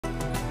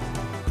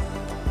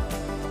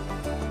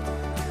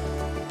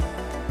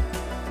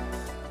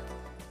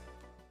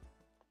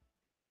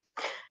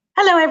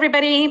Hello,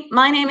 everybody.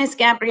 My name is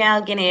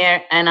Gabrielle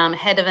Guinier, and I'm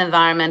Head of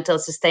Environmental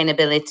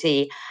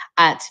Sustainability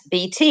at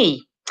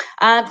BT.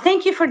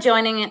 Thank you for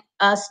joining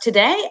us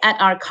today at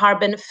our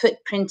carbon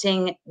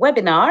footprinting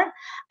webinar.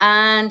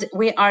 And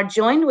we are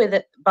joined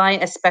by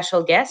a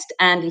special guest,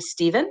 Andy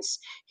Stevens,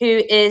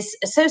 who is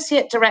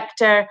Associate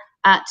Director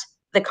at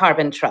the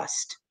Carbon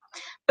Trust.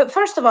 But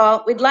first of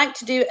all, we'd like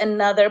to do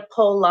another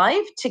poll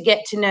live to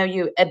get to know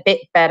you a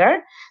bit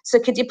better. So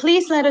could you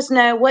please let us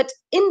know what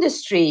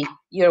industry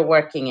you're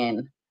working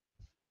in?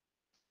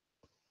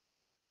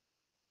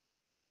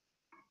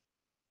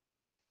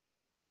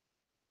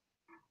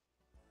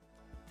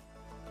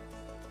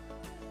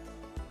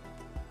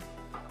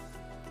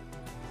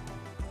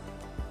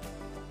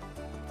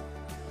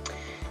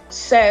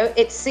 So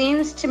it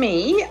seems to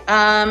me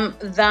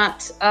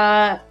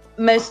that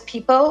most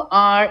people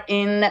are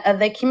in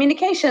the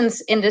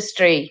communications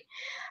industry.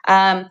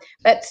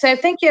 But so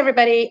thank you,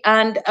 everybody,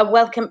 and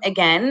welcome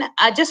again.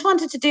 I just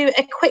wanted to do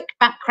a quick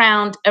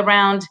background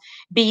around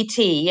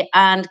BT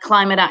and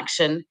climate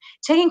action.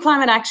 Taking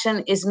climate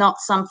action is not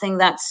something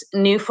that's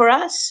new for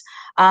us.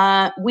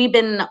 We've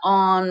been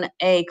on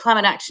a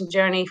climate action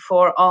journey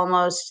for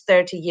almost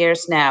 30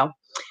 years now.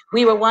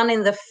 We were one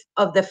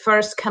of the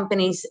first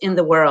companies in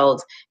the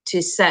world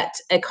to set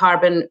a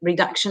carbon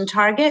reduction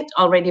target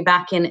already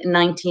back in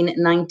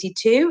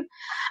 1992.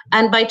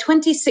 And by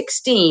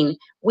 2016,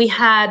 we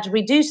had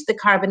reduced the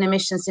carbon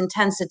emissions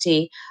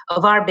intensity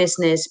of our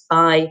business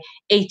by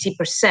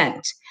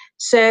 80%.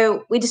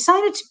 So we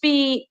decided to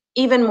be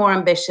even more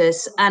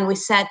ambitious, and we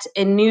set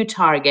a new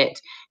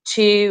target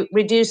to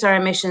reduce our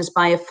emissions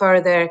by a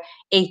further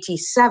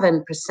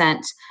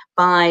 87%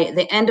 by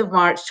the end of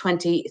March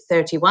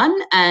 2031,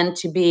 and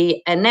to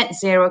be a net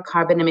zero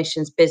carbon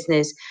emissions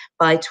business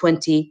by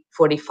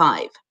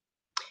 2045.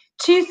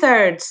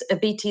 2/3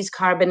 of BT's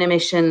carbon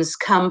emissions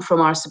come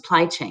from our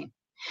supply chain.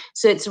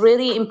 So it's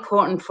really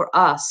important for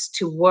us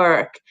to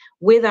work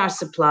with our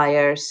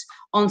suppliers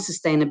on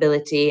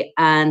sustainability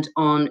and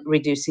on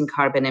reducing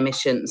carbon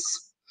emissions.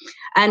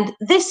 And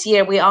this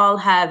year, we all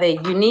have a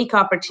unique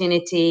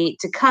opportunity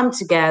to come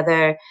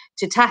together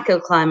to tackle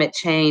climate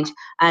change,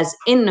 as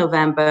in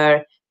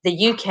November, the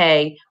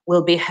UK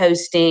will be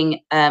hosting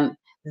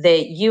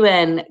the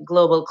UN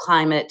Global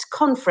Climate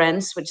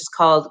Conference, which is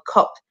called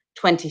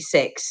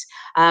COP26,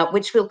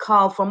 which will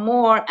call for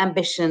more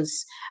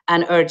ambitious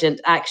and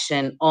urgent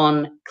action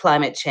on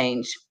climate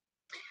change.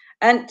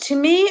 And to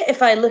me,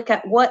 if I look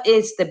at what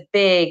is the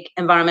big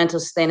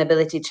environmental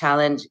sustainability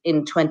challenge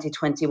in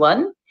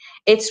 2021,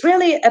 it's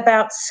really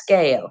about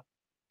scale.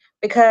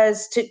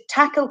 Because to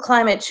tackle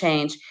climate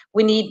change,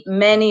 we need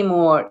many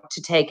more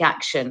to take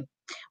action,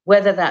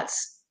 whether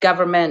that's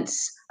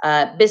governments,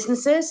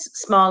 businesses,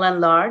 small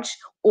and large,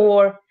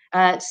 or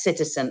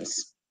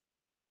citizens.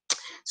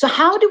 So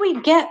how do we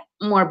get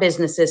more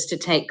businesses to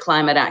take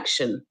climate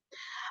action?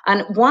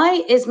 And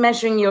why is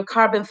measuring your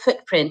carbon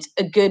footprint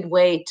a good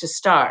way to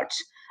start?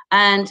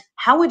 And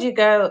how would you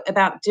go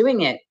about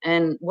doing it?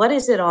 And what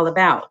is it all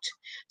about?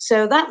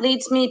 So that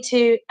leads me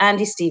to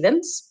Andy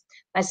Stevens.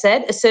 I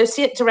said,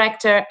 Associate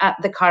Director at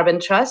the Carbon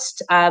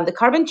Trust. The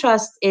Carbon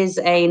Trust is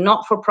a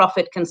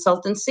not-for-profit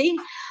consultancy.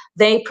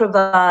 They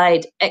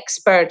provide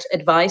expert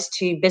advice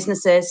to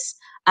businesses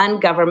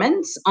and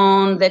governments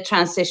on the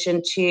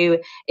transition to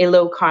a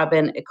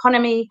low-carbon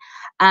economy.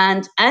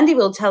 And Andy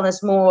will tell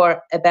us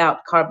more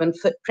about carbon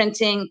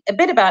footprinting. A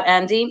bit about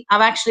Andy.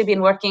 I've actually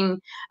been working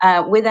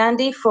with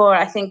Andy for,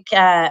 I think,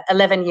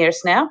 11 years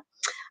now.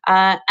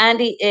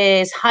 Andy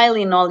is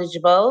highly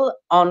knowledgeable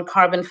on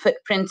carbon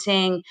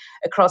footprinting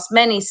across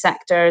many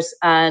sectors,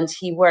 and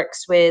he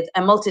works with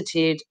a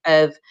multitude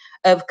of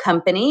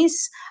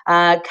companies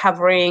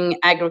covering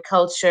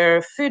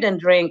agriculture, food and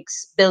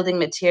drinks, building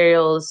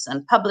materials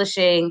and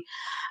publishing,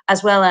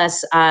 as well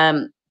as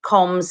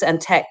comms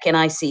and tech and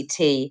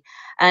ICT.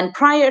 And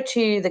prior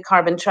to the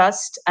Carbon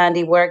Trust,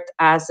 Andy worked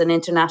as an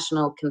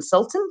international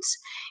consultant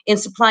in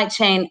supply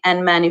chain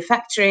and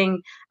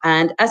manufacturing,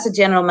 and as a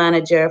general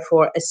manager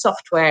for a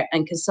software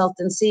and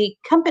consultancy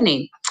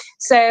company.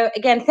 So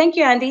again, thank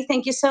you, Andy.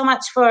 Thank you so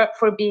much for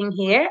being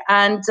here,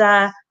 and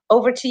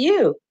over to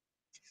you.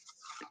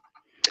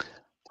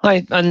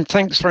 Hi, and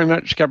thanks very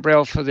much,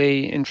 Gabrielle, for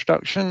the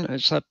introduction.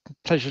 It's a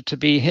pleasure to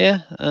be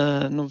here,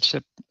 and obviously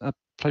a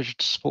pleasure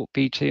to support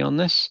BT on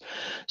this.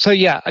 So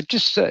yeah,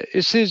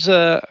 this is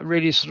a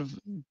really sort of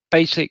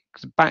basic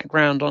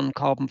background on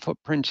carbon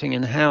footprinting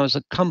and how, as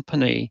a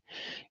company,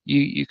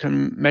 you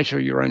can measure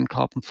your own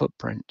carbon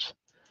footprint.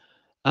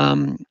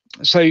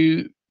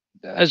 So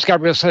as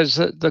Gabrielle says,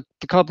 the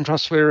Carbon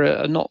Trust, we're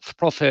a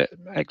not-for-profit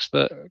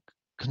expert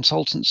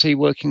consultancy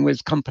working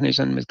with companies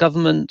and with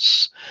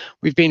governments.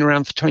 We've been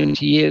around for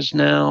 20 years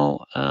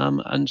now,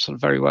 and sort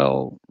of very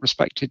well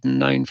respected and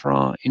known for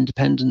our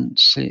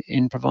independence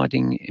in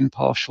providing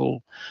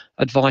impartial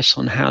advice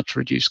on how to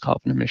reduce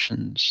carbon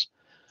emissions.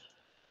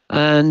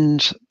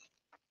 And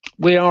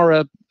we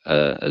are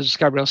as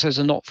Gabrielle says,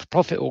 a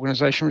not-for-profit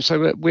organisation.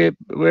 So we're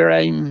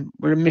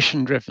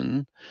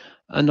mission-driven,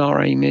 and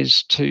our aim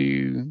is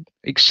to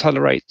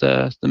accelerate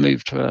the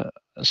move to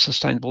a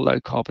sustainable low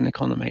carbon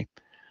economy.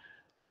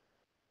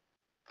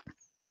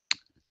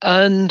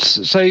 And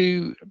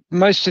so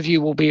most of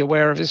you will be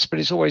aware of this, but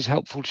it's always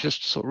helpful to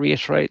just sort of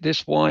reiterate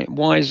this.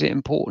 Why is it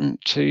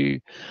important to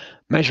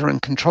measure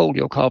and control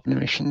your carbon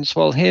emissions?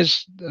 Well,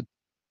 here's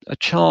a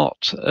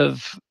chart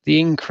of the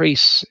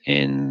increase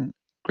in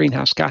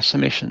greenhouse gas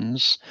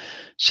emissions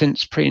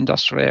since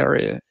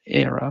pre-industrial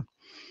era.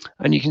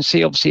 And you can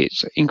see, obviously,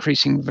 it's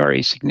increasing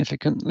very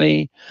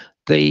significantly.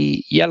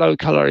 The yellow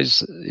color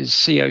is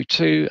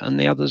CO2, and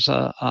the others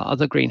are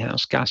other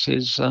greenhouse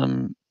gases,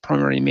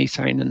 primarily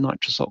methane and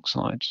nitrous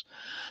oxides.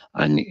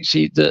 And you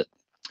see that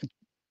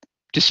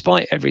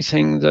despite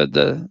everything,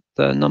 the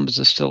numbers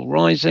are still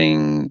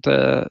rising.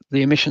 The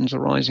emissions are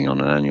rising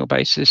on an annual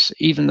basis,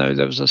 even though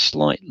there was a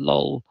slight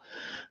lull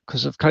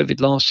because of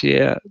COVID last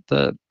year.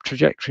 The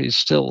trajectory is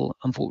still,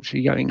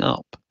 unfortunately, going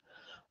up.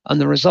 And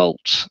the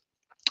result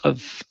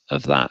of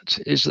that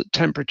is that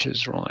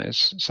temperatures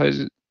rise. So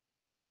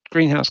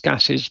greenhouse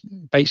gases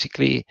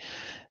basically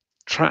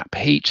trap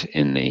heat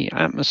in the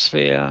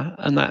atmosphere,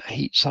 and that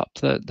heats up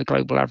the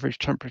global average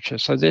temperature.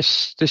 So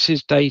this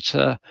is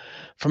data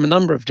from a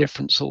number of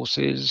different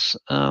sources,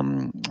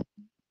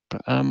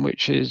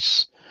 which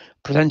is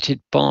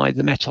presented by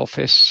the Met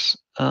Office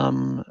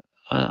and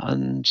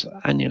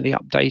annually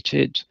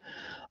updated.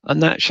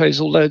 And that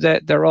shows, although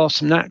there are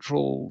some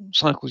natural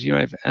cycles, you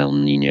have El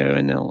Nino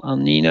and El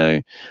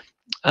Nino,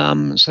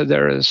 so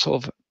there are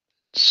sort of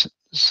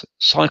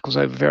cycles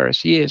over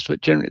various years,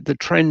 but generally the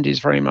trend is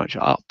very much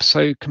up.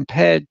 So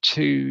compared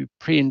to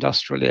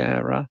pre-industrial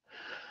era,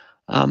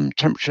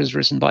 temperature has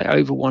risen by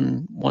over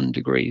one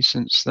degree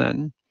since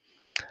then.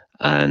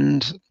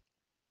 And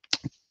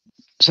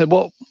so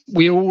what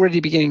we're already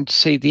beginning to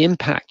see the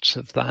impacts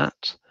of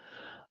that.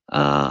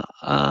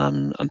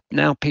 And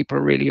now people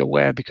are really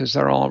aware, because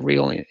there are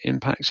real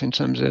impacts in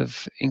terms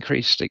of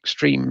increased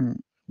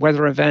extreme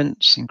weather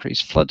events,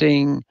 increased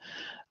flooding,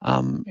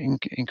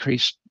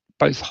 increased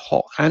both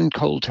hot and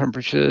cold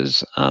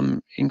temperatures,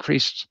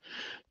 increased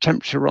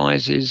temperature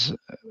rises,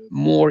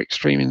 more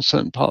extreme in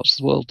certain parts of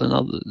the world than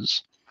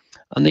others.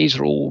 And these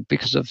are all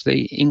because of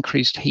the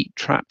increased heat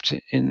trapped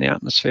in the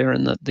atmosphere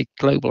and the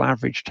global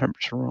average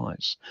temperature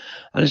rise.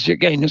 And as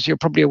you're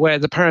probably aware,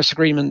 the Paris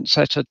Agreement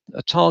set a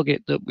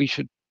target that we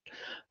should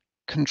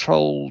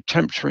control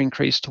temperature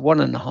increase to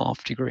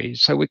 1.5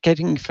 degrees. So we're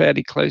getting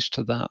fairly close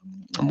to that.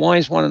 And why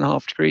is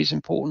 1.5 degrees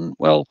important?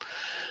 Well,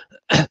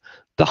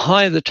 the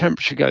higher the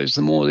temperature goes,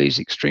 the more these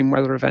extreme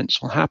weather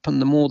events will happen,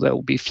 the more there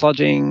will be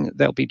flooding,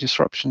 there'll be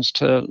disruptions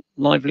to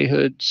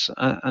livelihoods,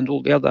 and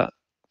all the other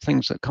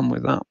things that come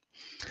with that.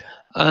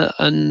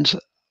 And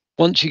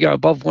once you go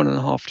above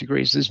 1.5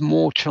 degrees, there's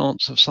more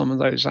chance of some of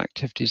those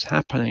activities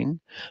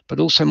happening, but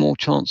also more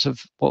chance of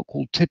what are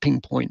called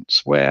tipping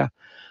points, where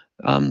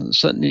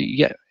certainly you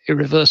get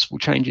irreversible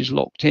changes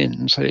locked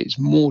in, so it's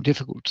more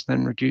difficult to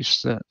then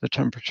reduce the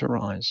temperature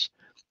rise.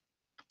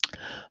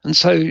 And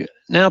so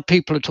now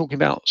people are talking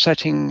about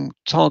setting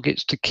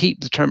targets to keep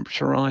the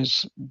temperature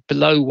rise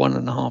below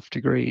 1.5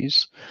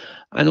 degrees,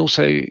 and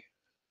also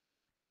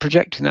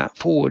projecting that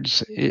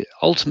forwards.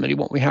 Ultimately,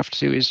 what we have to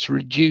do is to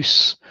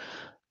reduce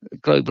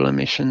global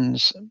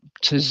emissions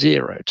to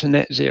zero, to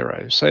net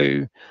zero.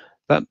 So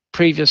that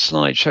previous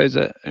slide showed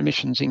that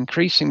emissions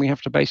increasing. We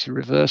have to basically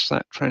reverse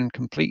that trend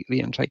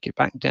completely and take it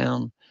back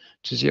down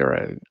to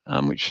zero,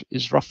 which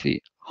is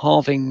roughly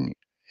halving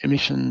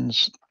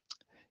emissions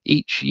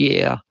each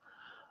year,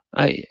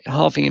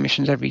 halving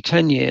emissions every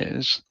 10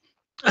 years,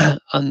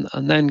 and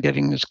then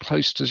getting as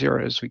close to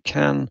zero as we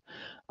can.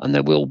 And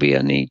there will be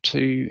a need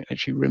to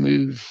actually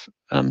remove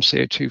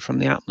CO2 from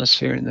the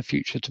atmosphere in the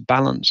future to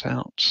balance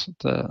out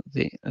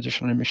the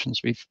additional emissions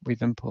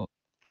we've input.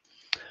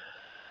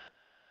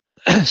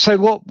 So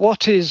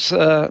what is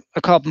a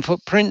carbon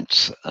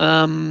footprint?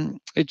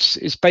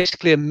 It's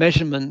basically a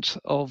measurement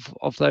of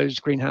those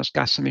greenhouse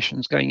gas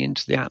emissions going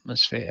into the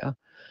atmosphere,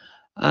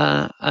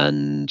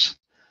 and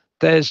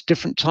there's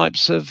different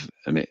types of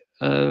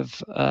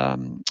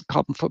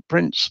carbon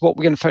footprints. What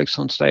we're going to focus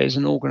on today is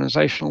an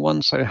organizational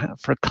one. So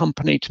for a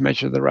company to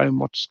measure their own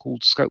what's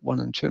called scope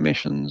 1 and 2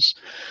 emissions.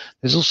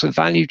 There's also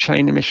value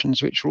chain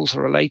emissions, which are also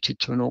related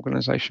to an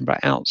organization, but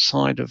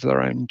outside of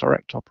their own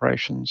direct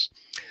operations.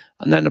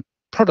 And then a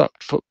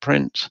product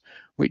footprint,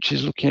 which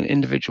is looking at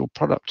individual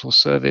product or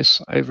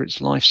service over its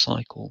life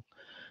cycle.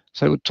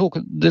 So we'll talk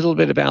a little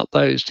bit about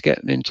those to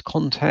get them into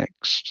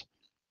context.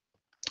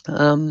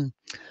 And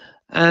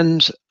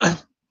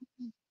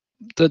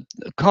the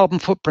carbon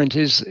footprint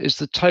is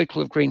the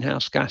total of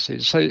greenhouse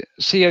gases. So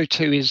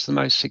CO2 is the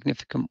most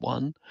significant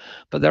one,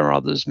 but there are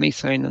others.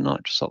 Methane and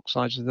nitrous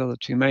oxides are the other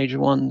two major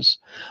ones.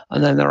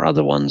 And then there are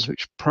other ones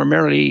which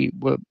primarily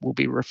will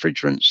be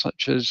refrigerants,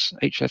 such as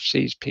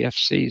HFCs,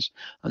 PFCs,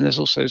 and there's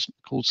also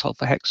called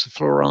sulfur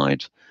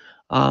hexafluoride.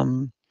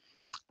 And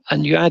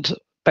you add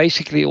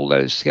basically all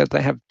those together,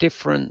 they have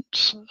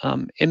different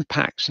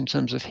impacts in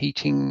terms of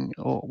heating,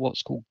 or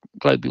what's called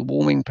global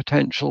warming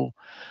potential.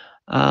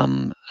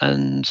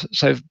 And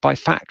so by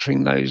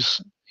factoring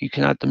those you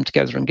can add them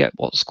together and get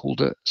what's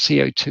called a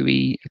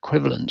CO2e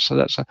equivalent. So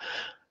that's a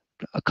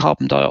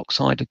carbon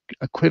dioxide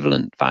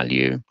equivalent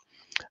value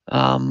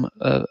of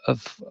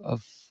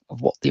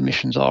what the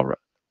emissions are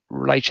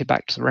related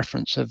back to the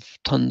reference of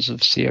tons of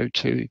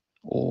CO2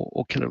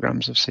 or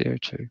kilograms of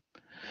CO2.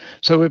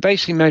 So we're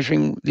basically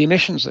measuring the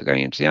emissions that are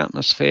going into the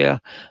atmosphere,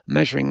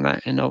 measuring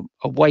that in a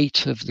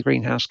weight of the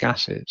greenhouse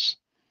gases.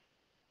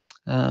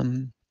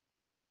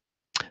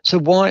 So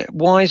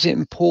why is it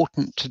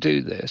important to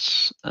do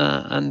this?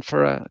 And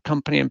for a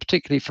company, and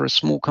particularly for a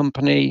small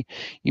company,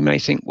 you may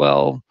think,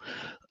 well,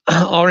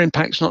 our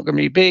impact's not going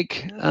to be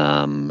big.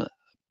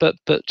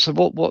 But so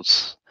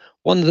what's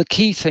one of the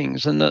key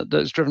things, and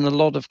that's driven a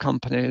lot of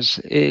companies,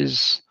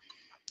 is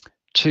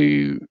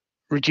to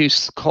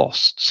reduce the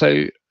cost.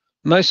 So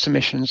most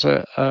emissions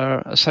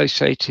are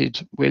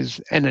associated with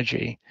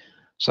energy.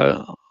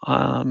 So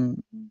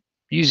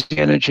using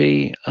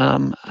energy,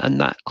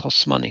 and that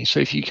costs money. So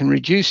if you can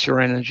reduce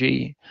your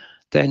energy,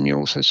 then you're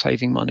also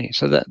saving money.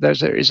 So that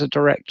there is a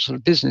direct sort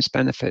of business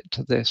benefit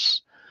to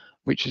this,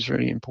 which is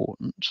really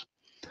important.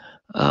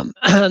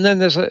 And then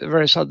there's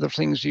various other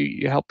things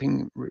you're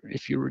helping.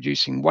 If you're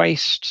reducing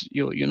waste,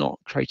 you're not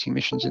creating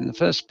emissions in the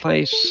first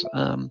place.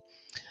 And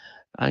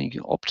you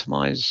can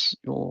optimize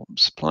your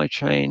supply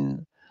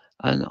chain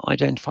and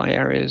identify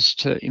areas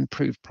to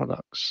improve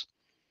products.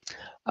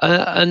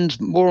 And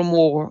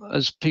more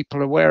as people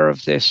are aware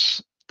of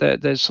this,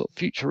 there's sort of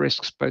future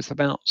risks both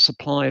about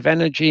supply of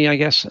energy, I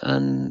guess,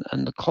 and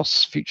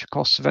the future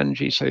costs of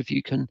energy. So if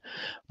you can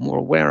more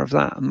aware of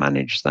that and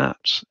manage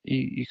that,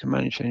 you can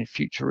manage any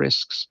future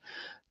risks.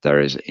 There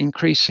is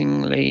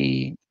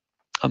increasingly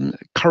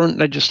current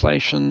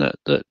legislation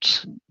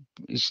that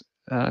is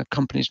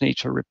companies need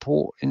to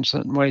report in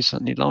certain ways,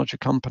 certainly larger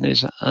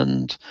companies,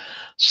 and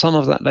some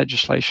of that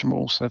legislation will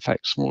also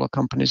affect smaller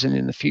companies, and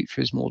in the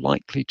future is more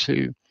likely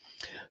to.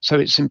 So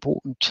it's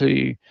important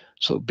to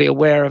sort of be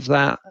aware of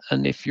that,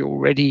 and if you're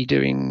already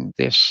doing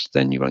this,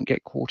 then you won't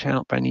get caught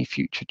out by any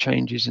future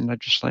changes in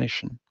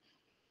legislation.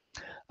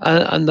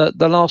 And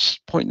the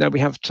last point there we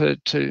have to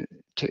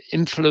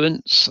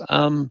influence.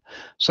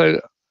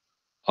 So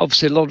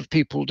obviously a lot of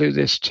people do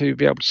this to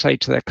be able to say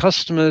to their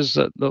customers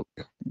that, look,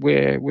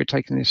 we're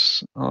taking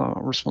this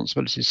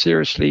responsibility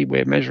seriously,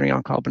 we're measuring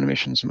our carbon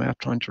emissions and we are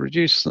trying to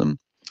reduce them.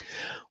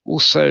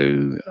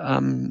 Also,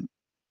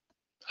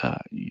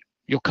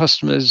 your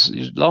customers,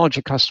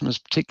 larger customers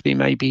particularly,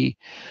 may be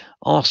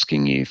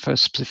asking you for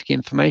specific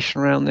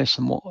information around this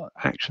and what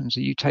actions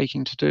are you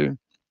taking to do.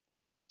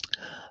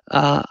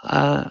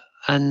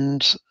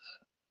 And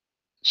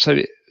so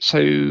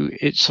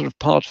it's sort of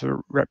part of a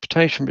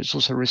reputation, but it's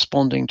also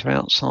responding to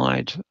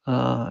outside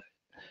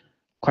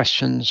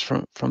questions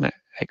from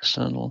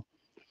external.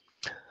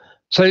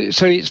 So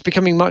it's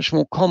becoming much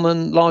more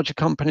common. Larger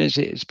companies,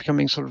 it's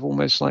becoming sort of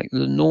almost like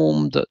the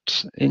norm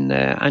that in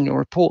their annual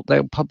report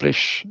they'll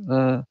publish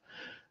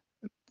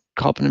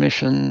carbon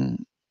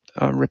emission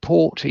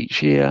report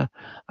each year.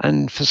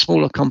 And for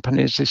smaller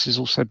companies, this is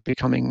also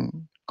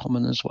becoming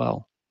common as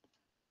well.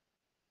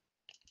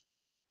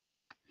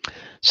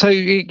 So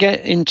you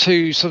get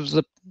into sort of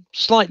the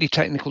slightly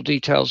technical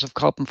details of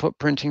carbon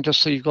footprinting,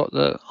 just so you've got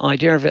the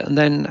idea of it, and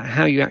then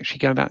how you actually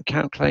go about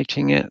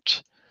calculating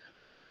it.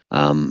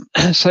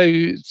 So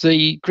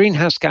the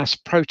greenhouse gas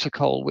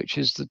protocol, which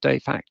is the de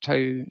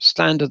facto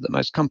standard that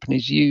most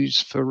companies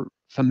use for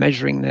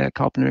measuring their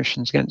carbon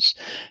emissions against,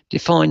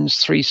 defines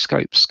 3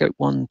 scopes: scope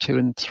 1, 2,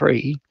 and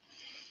 3.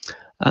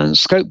 And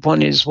scope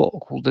 1 is what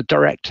are called the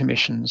direct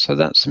emissions. So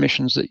that's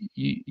emissions that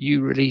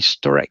you release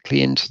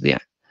directly into the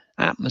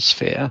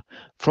atmosphere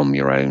from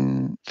your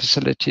own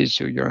facilities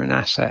or your own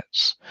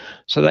assets.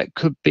 So that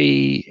could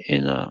be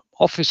in an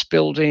office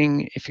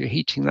building. If you're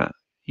heating that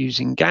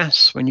using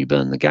gas, when you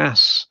burn the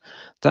gas,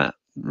 that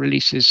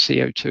releases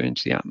CO2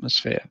 into the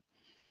atmosphere.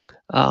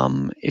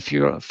 If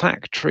you're at a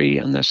factory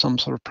and there's some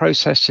sort of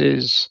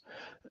processes,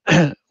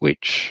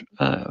 which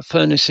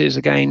furnaces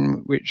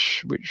again,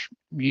 which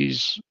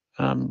use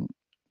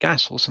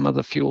gas or some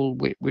other fuel,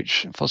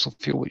 which fossil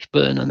fuel, which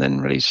burn and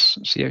then release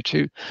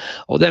CO2,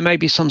 or there may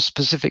be some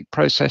specific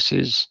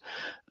processes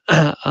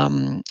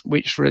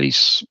which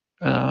release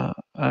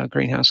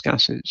greenhouse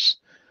gases.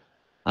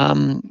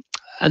 And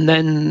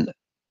then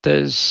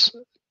there's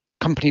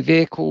company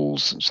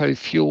vehicles, so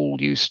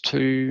fuel used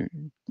to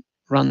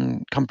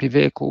run company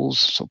vehicles,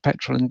 so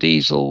petrol and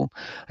diesel.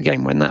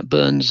 Again, when that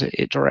burns,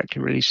 it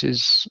directly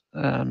releases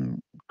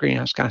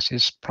greenhouse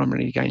gases,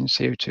 primarily again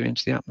CO2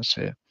 into the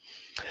atmosphere.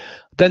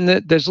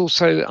 Then there's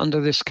also,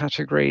 under this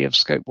category of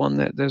scope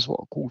 1, there's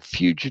what are called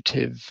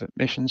fugitive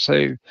emissions.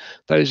 So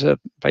those are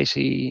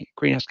basically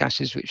greenhouse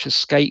gases which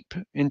escape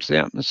into the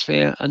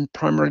atmosphere, and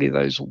primarily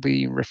those will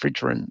be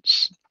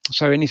refrigerants.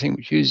 So anything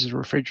which uses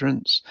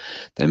refrigerants,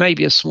 there may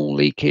be a small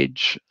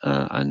leakage,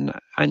 and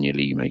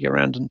annually you may go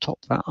around and top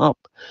that up.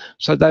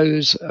 So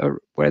those are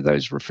where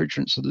those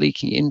refrigerants are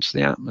leaking into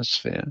the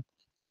atmosphere,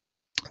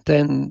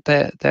 then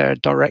they're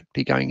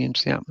directly going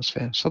into the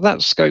atmosphere. So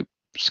that's scope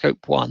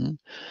 1,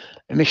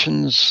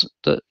 emissions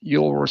that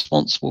you're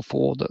responsible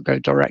for that go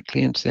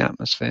directly into the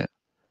atmosphere.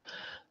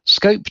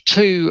 Scope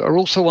 2 are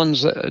also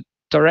ones that are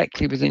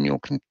directly within your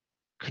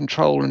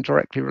control and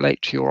directly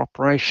relate to your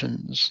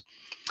operations,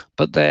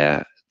 but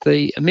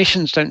the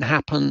emissions don't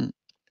happen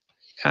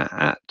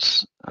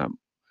at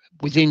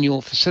within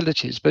your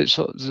facilities. But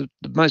sort of the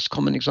most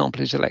common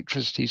example is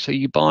electricity. So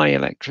you buy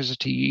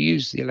electricity, you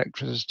use the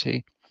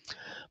electricity,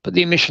 but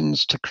the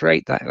emissions to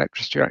create that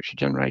electricity are actually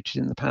generated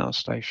in the power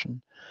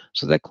station.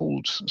 So they're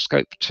called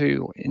Scope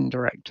 2 or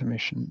indirect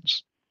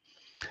emissions.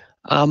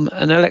 And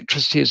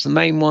electricity is the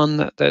main one.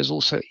 That there's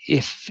also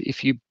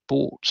if you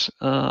bought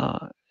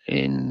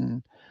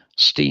in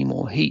steam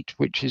or heat,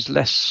 which is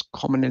less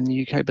common in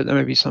the UK, but there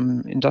may be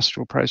some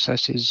industrial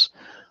processes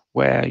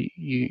where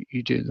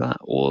you do that,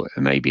 or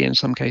maybe in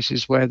some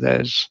cases where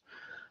there's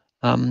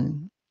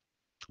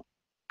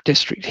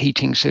district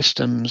heating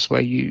systems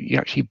where you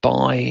actually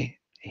buy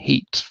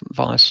heat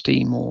via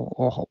steam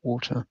or hot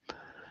water.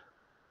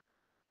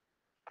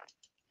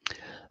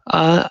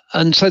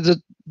 And so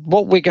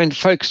what we're going to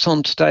focus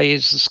on today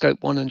is the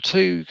Scope 1 and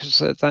 2,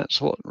 because that's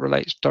what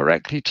relates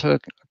directly to a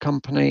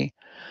company.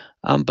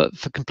 But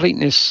for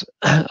completeness,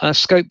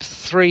 Scope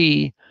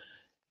 3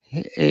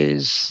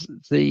 is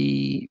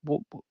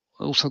what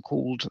also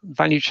called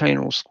value chain,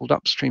 or also called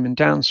upstream and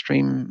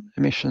downstream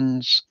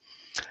emissions.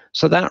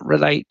 So that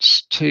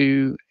relates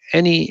to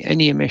any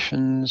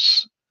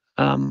emissions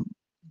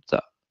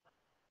that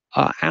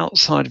are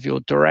outside of your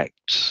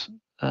direct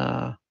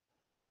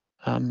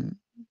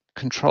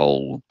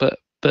control, but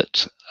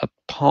a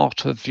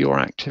part of your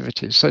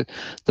activities. So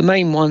the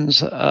main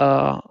ones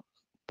are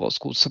what's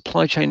called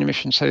supply chain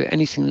emissions. So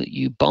anything that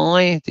you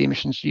buy, the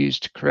emissions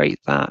used to create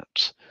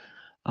that,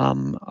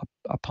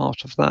 a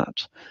part of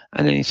that,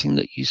 and anything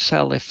that you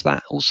sell, if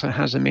that also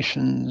has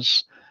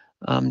emissions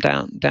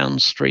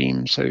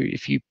downstream. So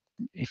if you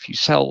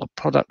sell a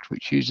product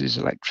which uses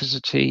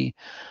electricity,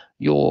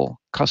 your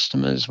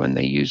customers, when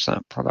they use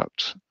that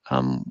product,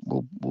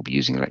 will be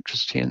using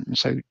electricity and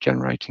so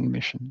generating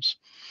emissions.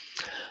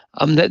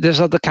 There's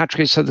other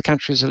categories, so the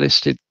categories are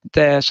listed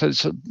there. So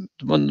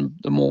one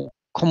of the more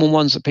common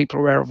ones that people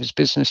are aware of is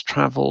business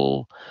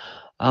travel.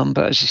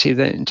 But as you see,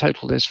 there in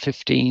total there's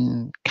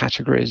 15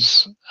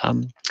 categories.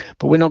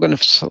 But we're not going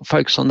to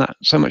focus on that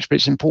so much, but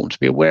it's important to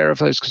be aware of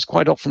those, because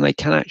quite often they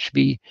can actually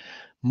be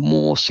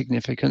more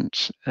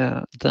significant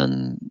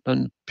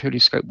than purely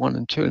Scope 1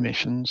 and 2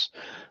 emissions.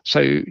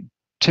 So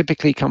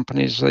typically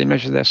companies, they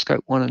measure their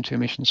Scope 1 and 2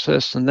 emissions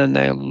first, and then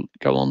they'll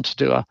go on to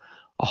do a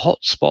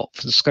hotspot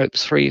for the Scope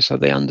 3, so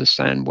they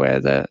understand where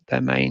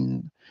their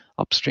main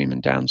upstream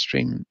and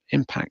downstream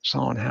impacts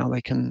are and how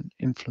they can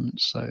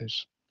influence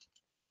those.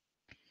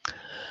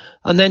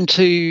 And then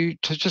to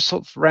just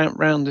sort of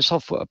round this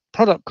off, a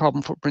product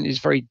carbon footprint is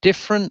very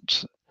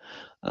different.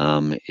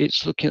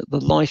 It's looking at the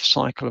life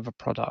cycle of a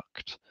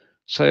product.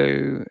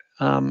 So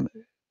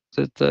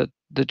the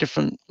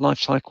different life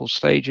cycle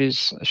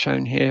stages are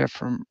shown here,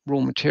 from raw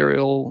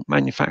material,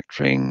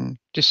 manufacturing,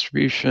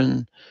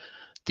 distribution,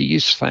 the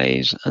use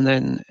phase, and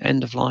then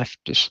end of life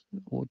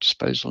or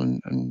disposal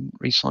and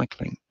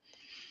recycling.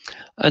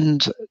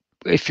 And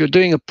if you're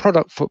doing a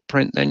product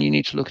footprint, then you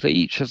need to look at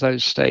each of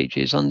those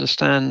stages,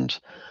 understand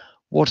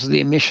what are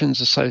the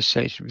emissions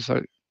associated with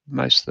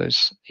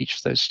each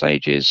of those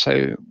stages.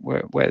 So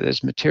where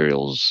there's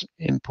materials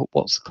input,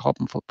 what's the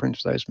carbon footprint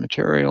of those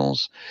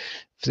materials?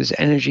 If there's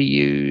energy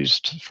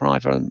used for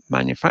either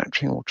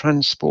manufacturing or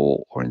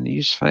transport or in the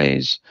use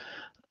phase,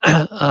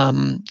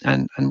 and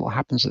what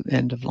happens at the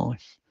end of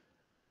life.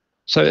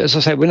 So as I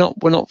say, we're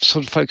not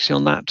sort of focusing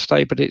on that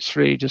today, but it's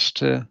really just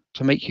to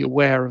make you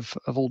aware of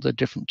all the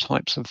different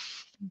types of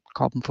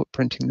carbon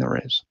footprinting there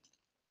is.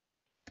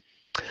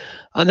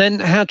 And then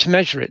how to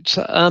measure it.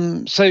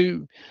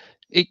 So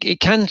it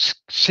can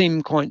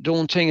seem quite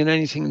daunting, and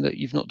anything that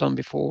you've not done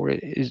before,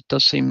 it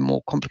does seem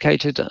more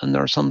complicated, and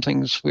there are some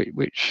things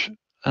which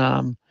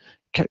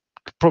could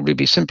probably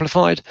be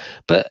simplified,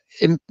 but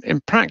in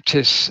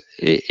practice,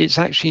 it's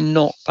actually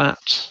not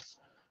that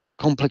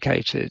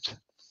complicated.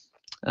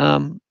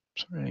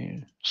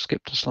 Sorry,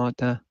 skipped a slide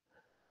there.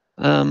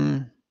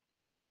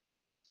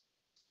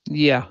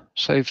 Yeah,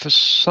 so for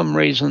some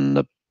reason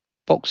the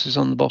boxes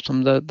on the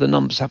bottom, the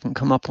numbers haven't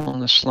come up on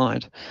the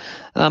slide.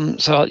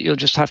 So you'll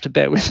just have to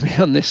bear with me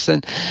on this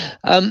then.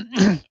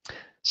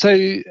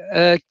 So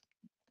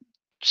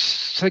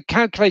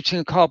calculating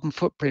a carbon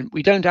footprint,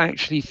 we don't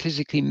actually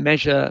physically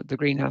measure the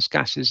greenhouse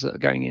gases that are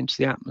going into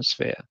the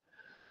atmosphere.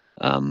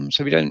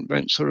 So we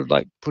won't sort of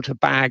like put a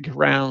bag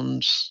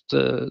around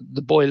the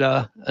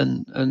boiler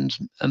and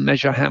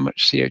measure how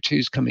much CO2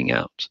 is coming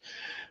out.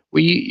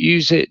 We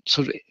use it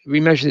we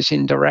measure this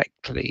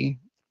indirectly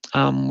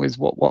with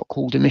what are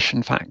called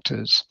emission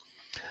factors.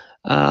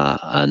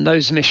 And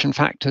those emission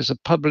factors are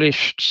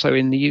published. So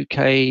in the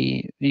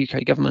UK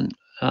government,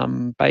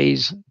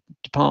 BEIS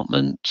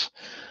department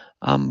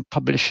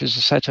publishes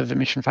a set of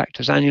emission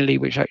factors annually,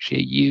 which actually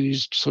are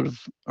used sort of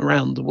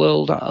around the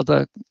world.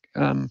 Other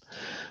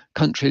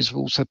countries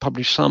will also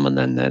publish some, and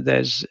then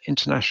there's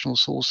international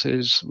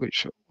sources,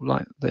 which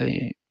like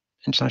the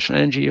International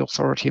Energy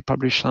Authority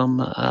publish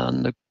some,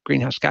 and the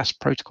Greenhouse Gas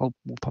Protocol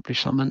will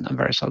publish some, and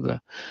various other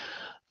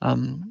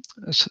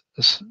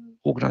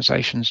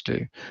organizations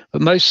do.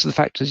 But most of the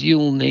factors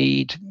you'll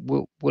need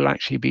will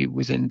actually be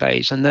within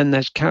BEIS. And then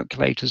there's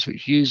calculators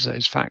which use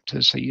those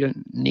factors, so you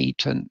don't need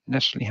to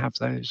necessarily have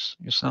those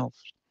yourself.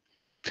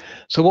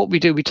 So what we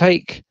do, we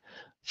take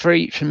for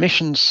each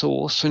emission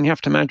source, and you have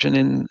to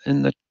imagine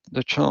in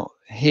the chart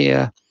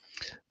here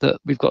that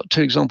we've got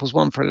two examples,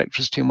 one for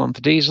electricity and one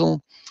for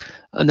diesel.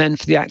 And then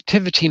for the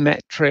activity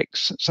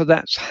metrics, so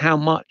that's how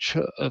much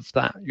of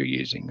that you're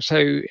using. So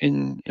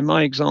in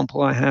my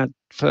example, I had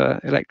for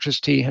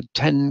electricity, had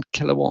 10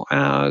 kilowatt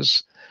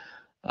hours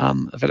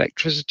of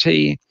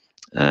electricity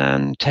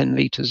and 10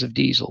 litres of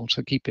diesel,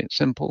 to keep it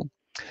simple.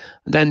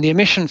 And then the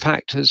emission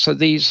factors, so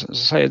these,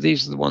 as I say,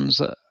 these are the ones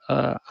that,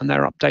 and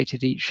they're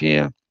updated each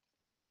year.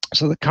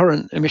 So the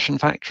current emission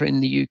factor in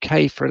the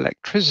UK for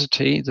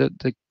electricity,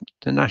 the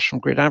national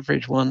grid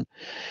average one,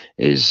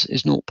 is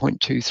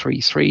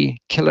 0.233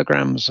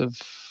 kilograms of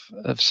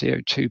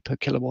CO2 per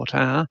kilowatt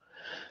hour.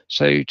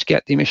 So to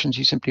get the emissions,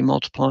 you simply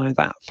multiply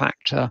that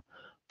factor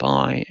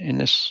by, in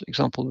this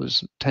example,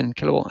 was 10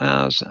 kilowatt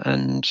hours,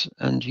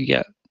 and you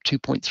get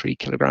 2.3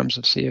 kilograms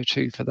of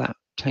CO2 for that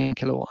 10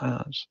 kilowatt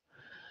hours.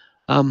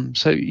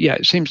 So yeah,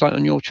 it seems like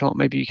on your chart,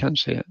 maybe you can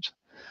see it,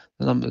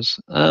 the numbers.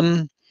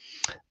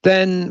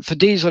 Then for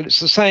diesel, it's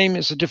the same.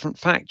 It's a different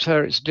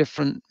factor. It's a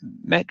different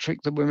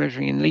metric that we're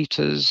measuring in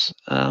litres.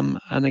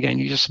 And again,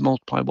 you just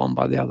multiply one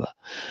by the other.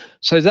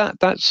 So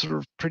that's sort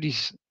of pretty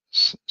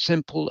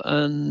simple.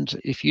 And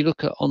if you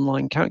look at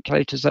online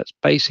calculators, that's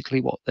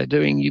basically what they're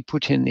doing. You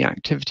put in the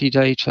activity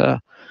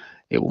data,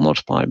 it will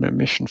multiply by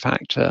emission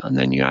factor, and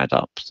then you add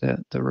up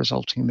the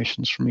resulting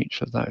emissions from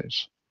each of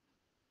those.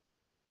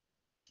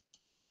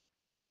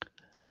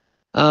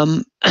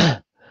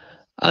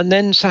 And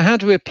then, so how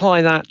do we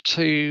apply that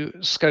to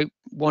scope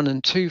 1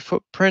 and 2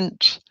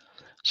 footprint?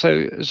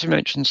 So as you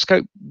mentioned,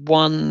 scope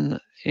 1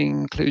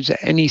 includes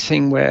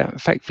anything where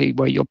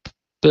you're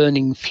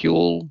burning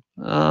fuel,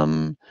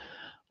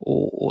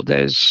 or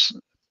there's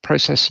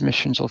process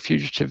emissions or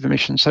fugitive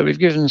emissions. So we've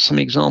given some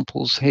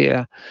examples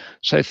here.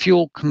 So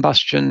fuel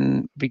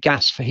combustion would be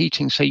gas for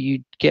heating. So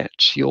you get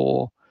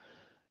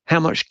how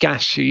much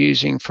gas you're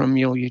using from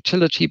your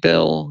utility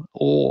bill,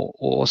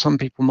 or some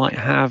people might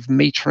have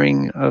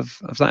metering of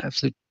that,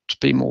 to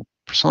be more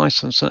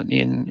precise, and certainly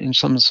in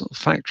some sort of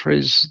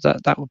factories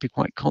that would be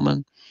quite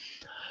common.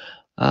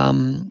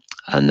 And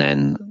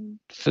then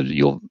for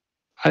your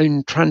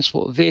own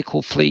transport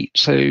vehicle fleet,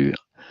 so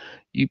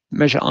you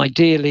measure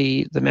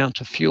ideally the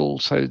amount of fuel,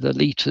 so the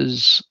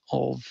litres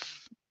of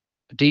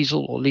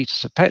diesel or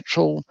litres of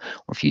petrol,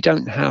 or if you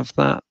don't have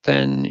that,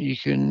 then you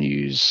can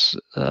use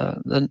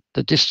the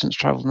distance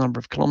traveled, number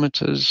of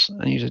kilometres,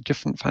 and use a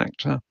different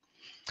factor.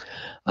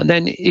 And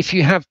then if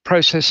you have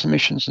process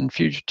emissions and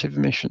fugitive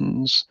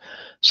emissions,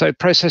 so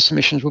process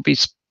emissions would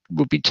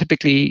be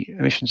typically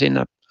emissions in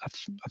a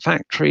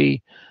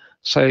factory,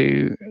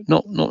 so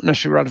not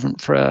necessarily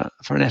relevant for an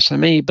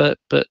SME,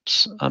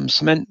 but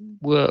cement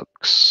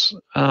works,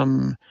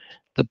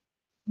 the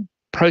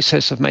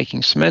process of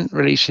making cement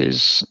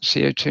releases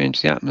CO2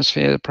 into the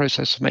atmosphere. The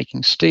process of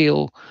making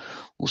steel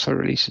also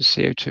releases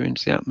CO2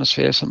 into the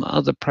atmosphere. Some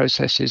other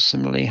processes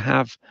similarly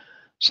have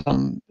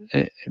some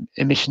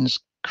emissions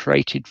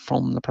created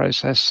from the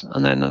process.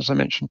 And then, as I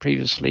mentioned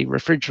previously,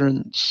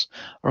 refrigerants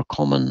are a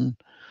common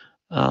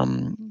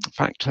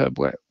factor,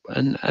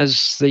 and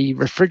as the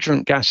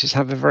refrigerant gases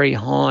have a very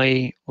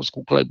high, what's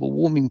called global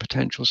warming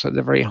potential, so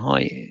they're very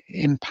high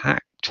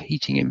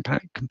heating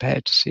impact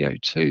compared to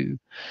CO2,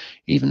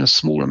 even a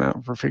small amount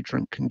of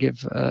refrigerant can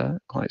give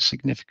quite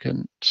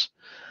significant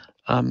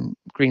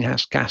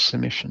greenhouse gas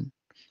emission.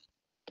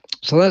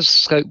 So that's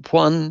scope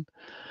 1.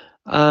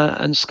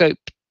 And scope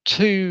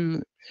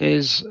 2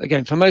 is,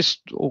 again, for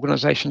most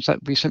organizations, that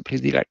would be simply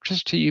the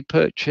electricity you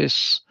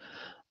purchase.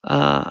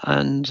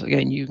 And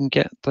again, you can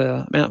get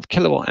the amount of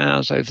kilowatt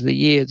hours over the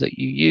year that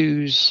you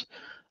use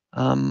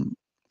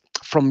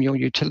from your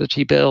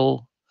utility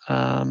bill.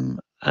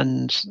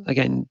 And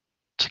again,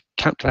 to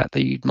calculate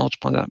that, you'd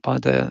multiply that by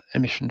the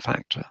emission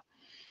factor.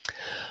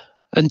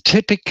 And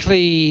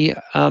typically,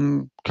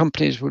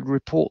 companies would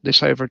report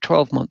this over a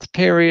 12-month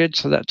period,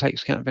 so that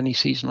takes account of any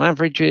seasonal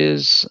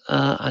averages,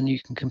 and you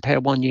can compare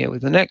one year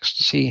with the next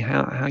to see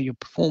how you're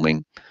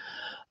performing.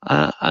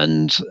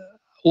 And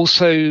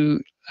also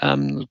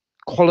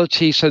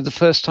quality, so the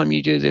first time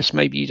you do this,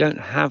 maybe you don't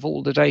have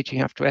all the data,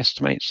 you have to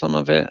estimate some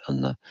of it,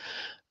 and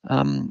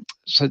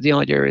so the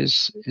idea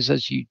is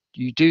as you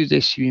do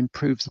this, you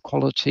improve the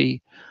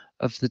quality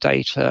of the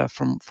data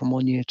from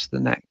one year to the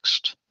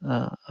next,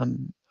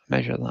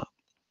 measure that.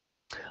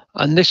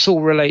 And this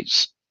all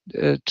relates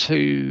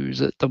to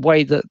the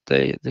way that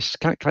this is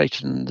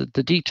calculated, and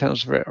the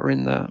details of it are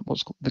in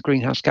what's called the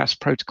Greenhouse Gas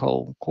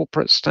Protocol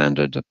corporate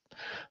standard.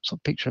 So a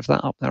picture of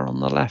that up there on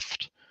the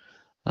left,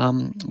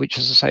 which,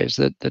 as I say, is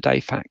the de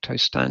facto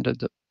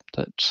standard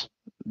that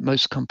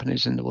most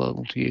companies in the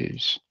world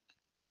use.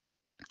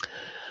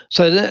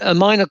 So a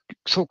minor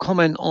sort of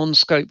comment on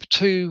scope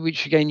 2,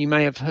 which again you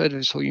may have heard of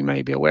this or you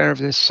may be aware of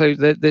this. So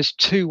there's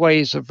two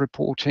ways of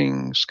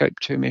reporting scope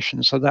 2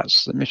 emissions. So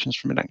that's emissions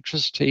from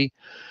electricity,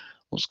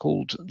 what's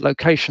called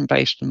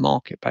location-based and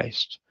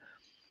market-based.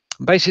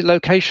 Basically,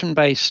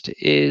 location-based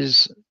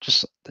is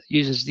just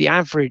uses the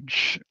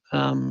average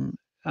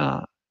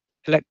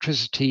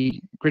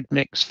electricity grid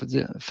mix for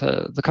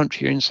the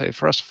country you're in. So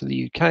for us, for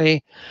the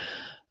UK,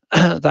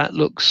 that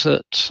looks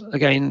at,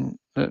 again,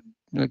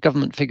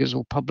 government figures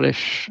will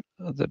publish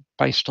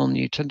based on the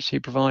utility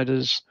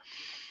providers,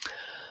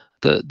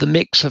 the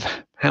mix of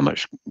how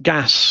much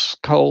gas,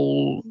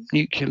 coal,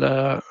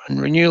 nuclear, and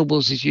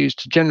renewables is used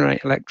to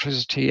generate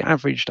electricity,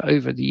 averaged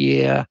over the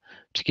year,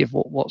 to give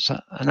what's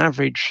an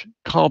average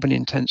carbon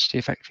intensity,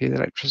 effectively, of the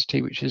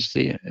electricity, which is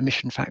the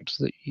emission factor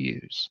that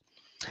you use.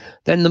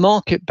 Then the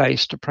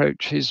market-based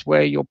approach is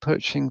where you're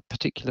purchasing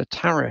particular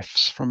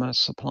tariffs from a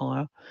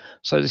supplier.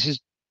 So this is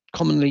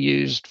commonly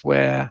used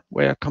where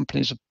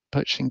companies are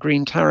purchasing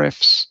green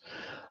tariffs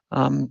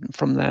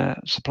from their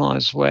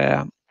suppliers,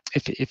 where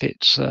if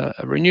it's a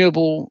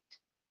renewable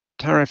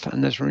tariff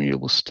and there's a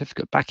renewable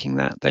certificate backing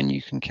that, then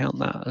you can count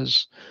that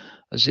as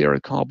a zero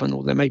carbon,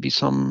 or there may be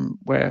some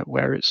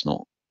where it's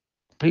not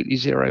completely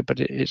zero, but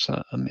it is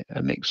a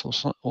mix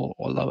or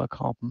lower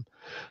carbon.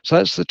 So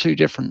that's the two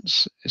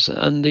differences.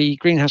 And the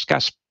Greenhouse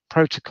Gas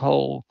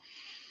Protocol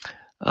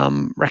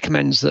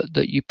recommends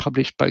that you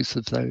publish both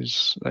of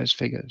those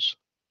figures.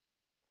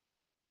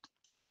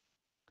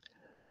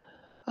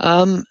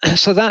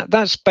 So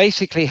that's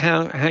basically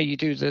how you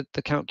do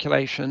the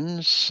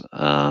calculations.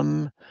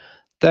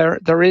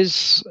 There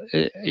is,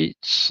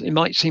 it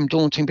might seem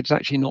daunting, but it's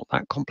actually not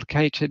that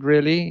complicated,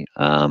 really.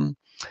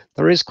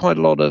 There is quite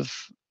a lot of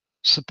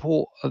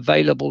support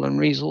available and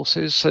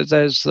resources. So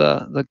there's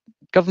the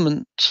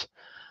government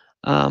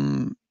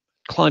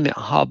climate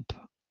hub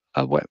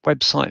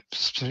website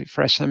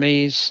for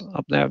SMEs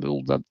up there.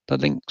 All the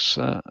links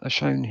are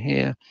shown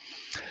here.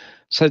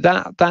 So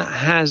that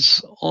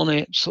has on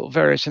it sort of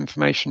various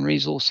information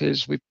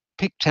resources. We've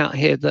picked out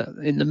here that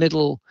in the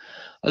middle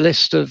a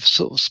list of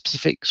sort of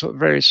specific, sort of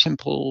very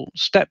simple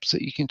steps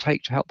that you can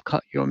take to help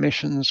cut your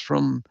emissions,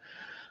 from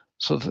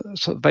sort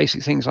of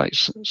basic things like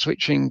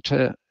switching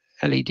to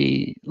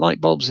LED light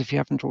bulbs if you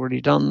haven't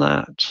already done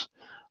that.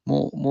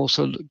 More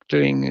sort of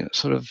doing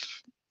sort of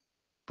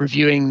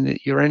reviewing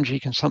your energy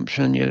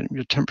consumption,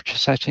 your temperature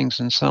settings,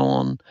 and so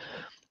on.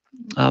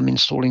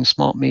 Installing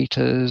smart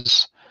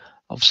meters.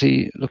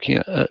 Obviously, looking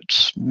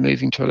at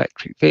moving to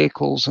electric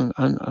vehicles and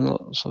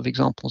lots of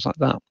examples like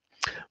that.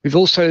 We've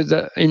also,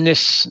 in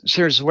this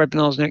series of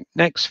webinars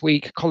next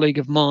week, a colleague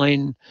of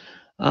mine,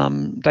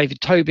 David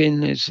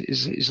Tobin,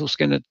 is also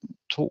going to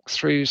talk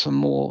through some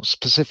more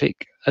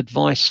specific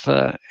advice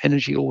for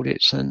energy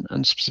audits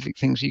and specific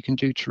things you can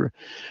do to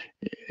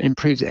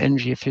improve the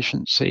energy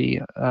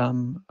efficiency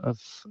of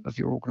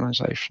your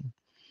organisation.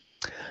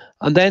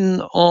 And then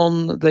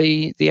on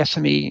the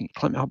SME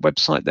Climate Hub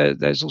website,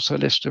 there's also a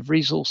list of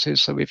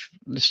resources. So we've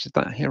listed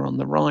that here on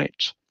the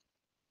right,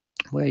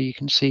 where you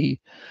can see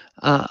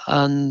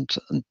and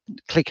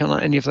click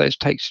on any of those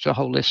takes you to a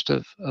whole list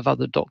of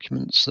other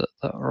documents that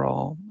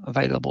are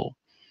available.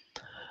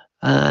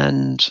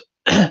 And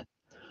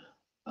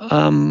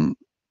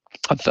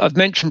I've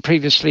mentioned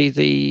previously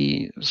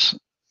the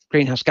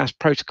Greenhouse Gas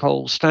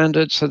Protocol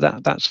standard, so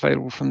that's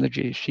available from the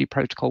GHG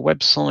Protocol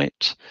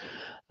website.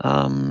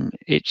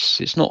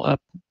 It's not a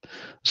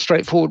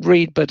straightforward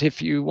read, but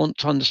if you want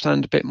to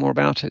understand a bit more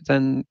about it,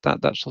 then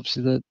that's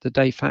obviously the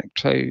de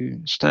facto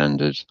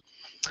standard.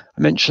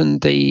 I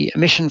mentioned the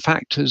emission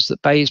factors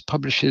that BEIS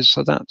publishes,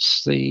 so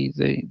that's the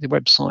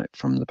website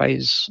from the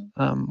BEIS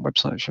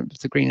website,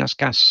 the greenhouse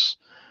gas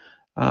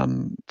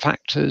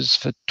factors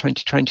for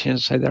 2020,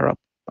 and so they're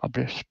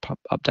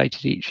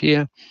updated each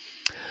year.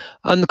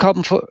 And the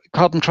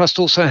Carbon Trust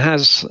also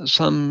has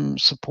some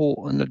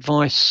support and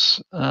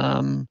advice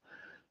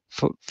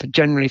for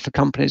generally for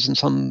companies, and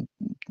some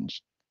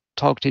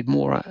targeted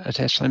more at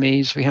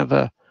SMEs. We have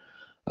a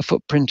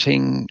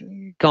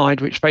footprinting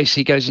guide which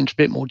basically goes into a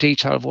bit more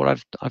detail of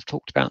what I've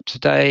talked about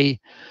today,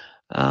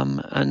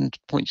 and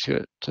points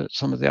you at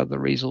some of the other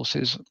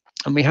resources.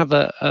 And we have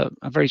a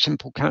very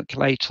simple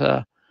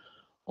calculator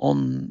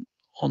on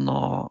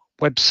our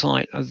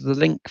website. The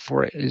link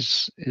for it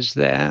is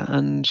there,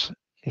 and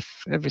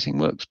if everything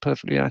works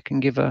perfectly, I can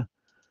give a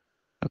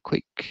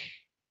quick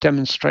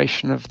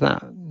demonstration of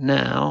that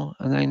now,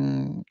 and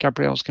then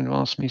Gabrielle's going to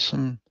ask me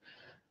some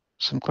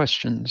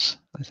questions,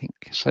 I think.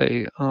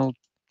 So I'll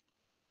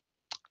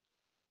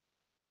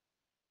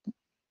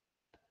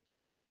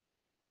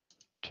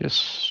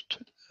just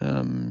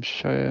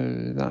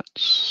show that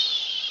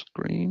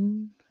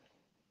screen.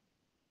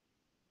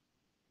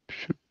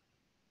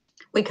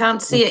 We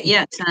can't see it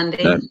yet,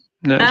 Sandy.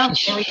 No,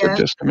 it's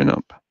just coming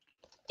up.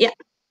 Yeah.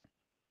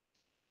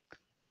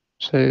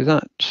 So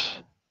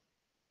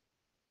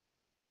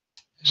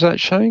is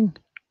that showing?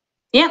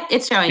 Yeah,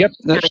 it's showing. Yep,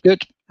 that's good.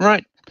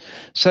 Right.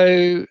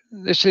 So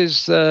this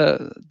is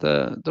the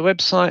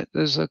website.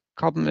 There's a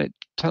column that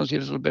tells you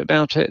a little bit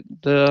about it.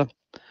 The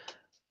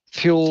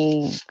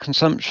fuel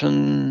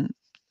consumption,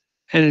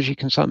 energy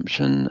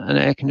consumption, and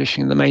air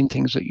conditioning are the main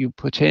things that you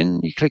put in.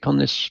 You click on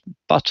this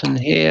button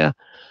here,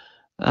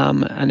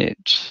 and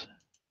it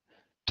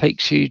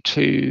takes you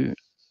to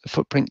the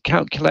footprint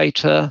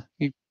calculator.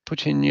 You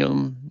put in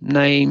your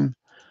name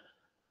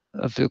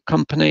of the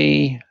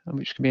company,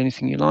 which can be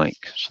anything you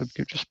like. So we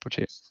could just put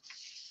it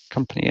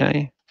company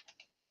A,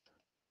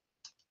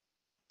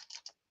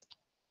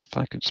 if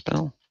I could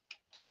spell.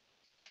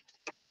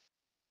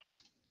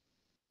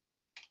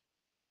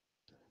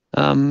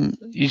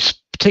 You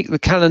pick the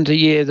calendar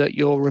year that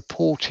you're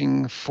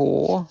reporting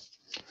for.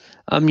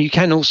 You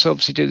can also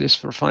obviously do this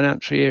for a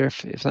financial year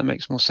if that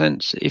makes more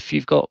sense. If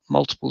you've got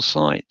multiple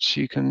sites,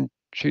 you can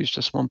choose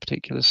just one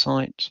particular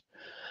site.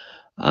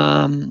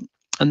 And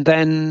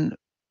then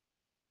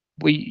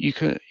you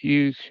can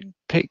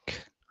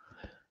pick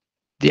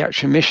the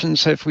actual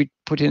emissions. So if we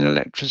put in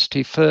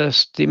electricity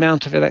first, the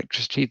amount of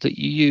electricity that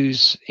you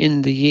use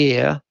in the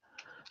year,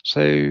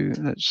 so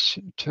that's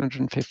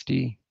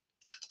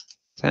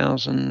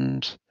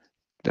 250,000,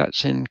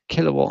 that's in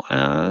kilowatt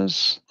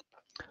hours.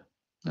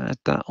 Add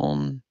that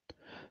on.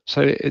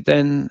 So it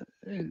then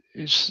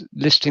is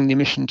listing the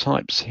emission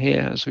types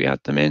here as we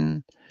add them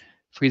in.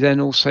 If we then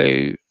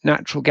also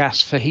natural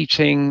gas for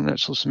heating,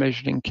 that's also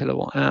measured in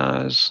kilowatt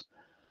hours.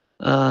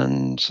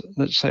 And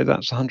let's say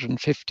that's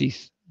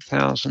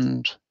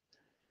 150,000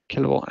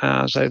 kilowatt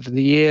hours over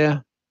the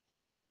year.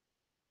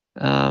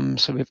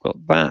 So we've got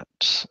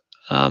that.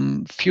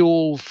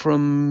 Fuel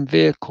from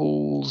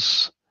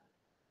vehicles.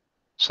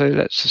 So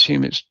let's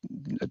assume it's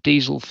a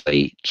diesel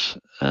fleet,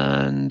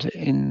 and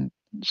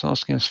it's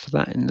asking us for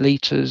that in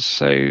litres.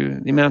 So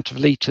the amount of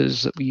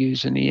litres that we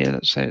use in a year,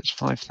 let's say it's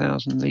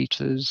 5,000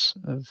 litres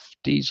of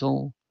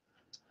diesel.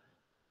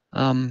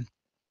 And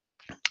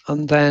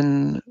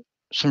then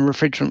some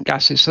refrigerant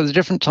gases. So the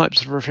different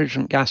types of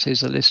refrigerant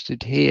gases are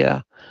listed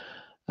here.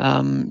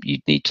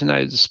 You'd need to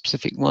know the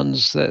specific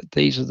ones, that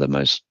these are the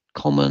most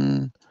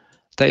common.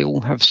 They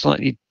all have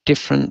slightly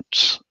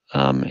different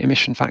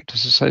emission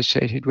factors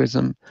associated with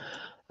them.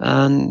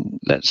 And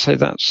let's say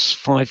that's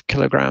 5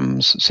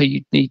 kilograms. So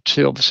you'd need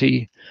to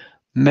obviously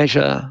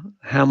measure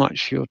how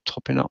much you're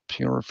topping up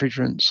your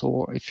refrigerants,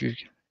 or if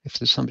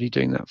there's somebody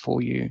doing that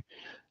for you,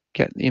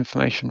 get the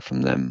information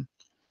from them.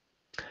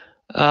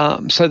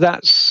 So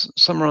that's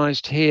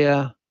summarized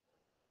here.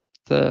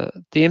 The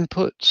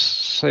inputs,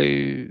 so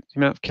the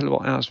amount of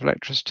kilowatt hours of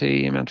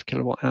electricity, amount of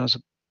kilowatt hours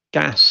of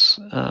gas,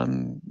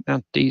 amount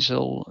of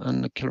diesel,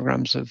 and the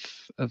kilograms of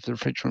the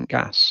refrigerant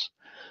gas.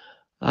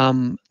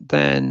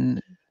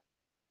 Then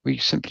we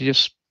simply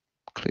just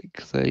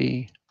click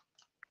the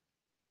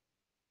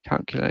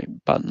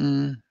calculate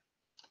button,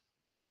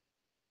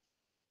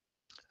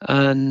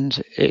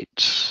 and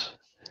it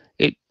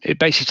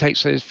basically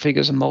takes those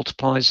figures and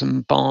multiplies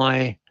them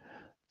by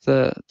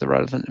the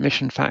relevant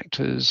emission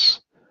factors,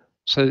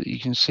 so that you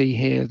can see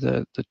here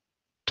the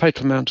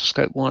total amount of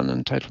scope 1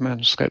 and total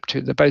amount of scope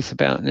 2. They're both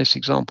about, in this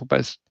example,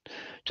 both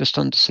just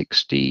under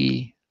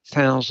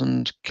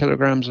 60,000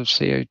 kilograms of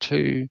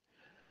CO2.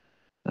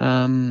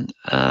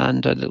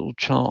 And a little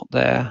chart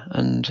there,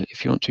 and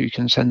if you want to, you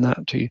can send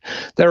that to you.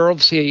 There are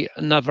obviously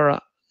another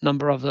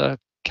number of other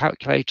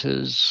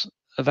calculators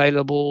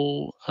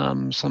available,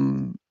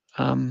 some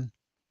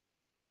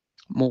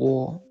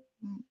more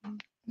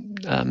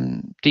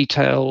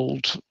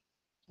detailed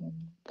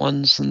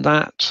ones than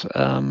that,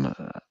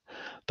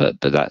 but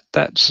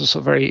that's a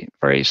sort of very,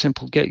 very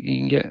simple. You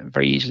can get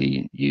very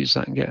easily use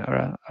that and get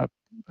a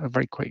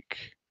very quick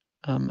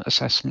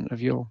assessment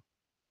of your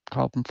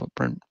carbon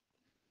footprint.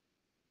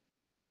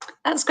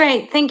 That's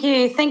great. Thank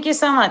you. Thank you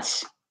so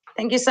much.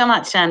 Thank you so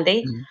much,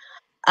 Andy.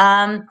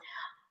 I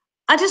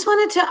just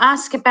wanted to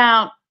ask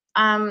about,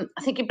 I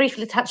think you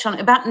briefly touched on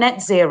about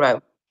net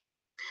zero.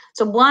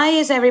 So why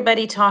is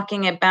everybody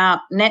talking about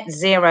net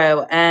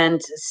zero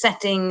and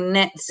setting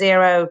net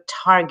zero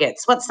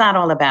targets? What's that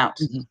all about?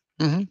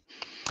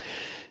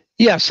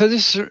 Yeah, so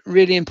this is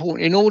really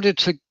important. In order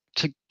to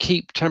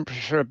keep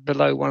temperature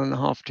below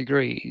 1.5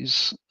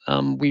 degrees,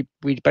 we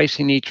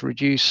basically need to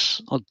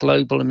reduce our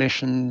global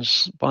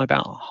emissions by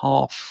about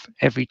half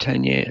every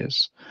 10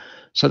 years.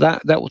 So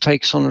that will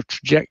take us on a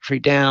trajectory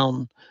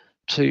down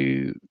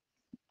to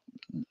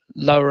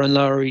lower and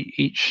lower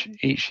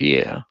each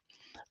year.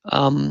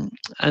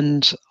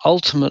 And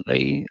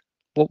ultimately,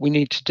 what we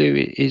need to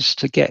do is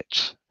to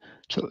get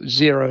to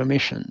zero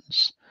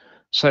emissions.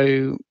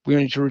 So we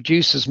need to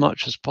reduce as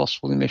much as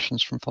possible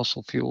emissions from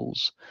fossil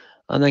fuels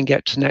and then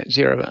get to net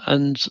zero.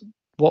 And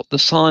what the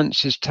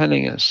science is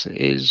telling us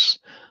is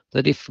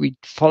that if we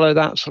follow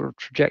that sort of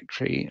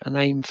trajectory and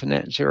aim for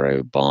net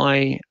zero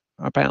by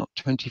about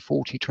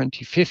 2040,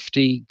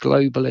 2050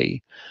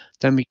 globally,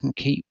 then we can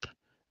keep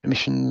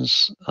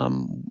emissions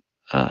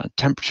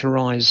temperature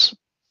rise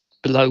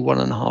below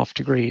 1.5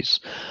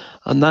 degrees.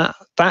 And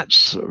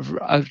that's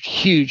a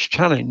huge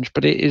challenge,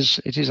 but it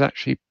is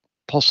actually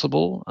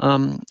possible,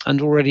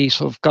 and already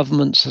sort of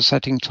governments are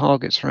setting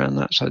targets around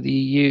that. So the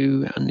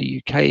EU and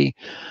the UK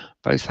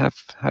both have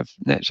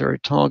net zero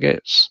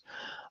targets.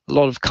 A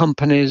lot of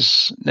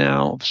companies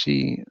now,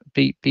 obviously,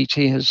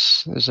 BT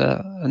has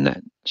a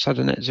net set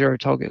a net zero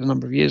target a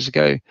number of years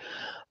ago.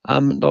 A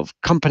lot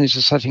of companies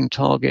are setting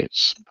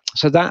targets,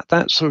 so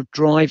that's sort of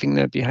driving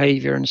their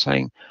behaviour and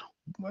saying,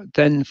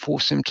 then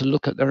force them to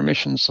look at their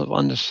emissions, sort of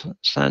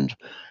understand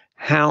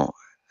how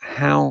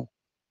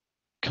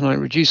can I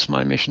reduce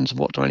my emissions, and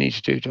what do I need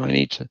to do? Do I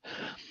need to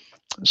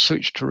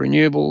switch to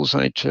renewables?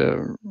 I need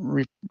to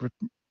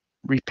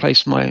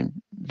replace my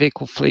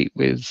vehicle fleet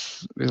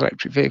with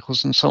electric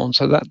vehicles and so on.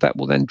 So that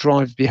will then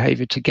drive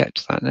behaviour to get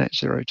to that net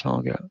zero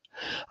target.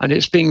 And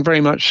it's being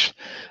very much,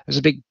 there's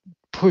a big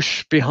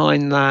push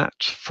behind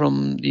that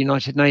from the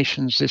United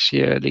Nations this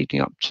year,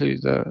 leading up to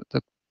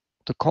the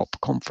COP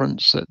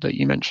conference that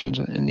you mentioned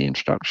in the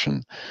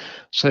introduction.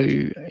 So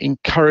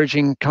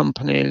encouraging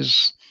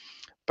companies,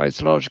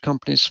 both larger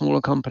companies,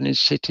 smaller companies,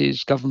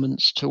 cities,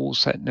 governments, to all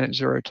set net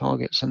zero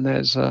targets. And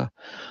there's a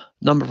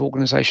number of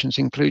organisations,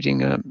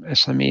 including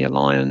SME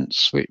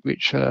Alliance,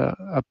 which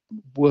are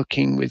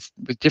working with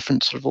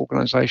different sort of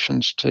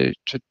organisations to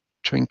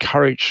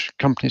encourage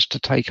companies to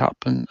take up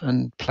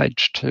and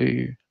pledge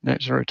to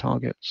net zero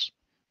targets.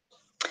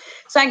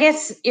 So I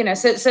guess,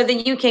 so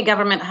the UK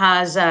government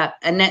has a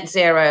net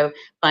zero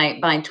by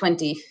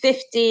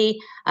 2050.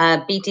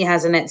 BT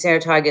has a net zero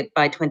target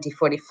by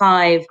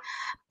 2045.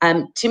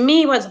 To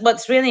me,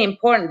 what's really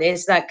important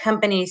is that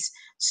companies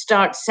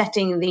start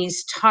setting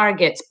these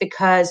targets,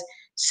 because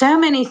so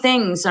many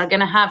things are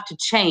going to have to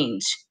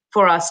change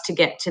for us to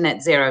get to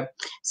net zero.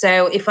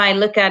 So if I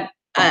look at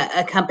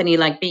a company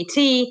like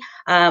BT,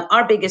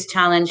 our biggest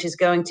challenge is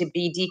going to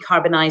be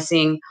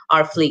decarbonising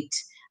our fleet.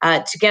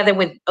 Together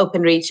with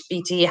Openreach,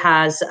 BT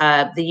has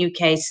the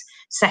UK's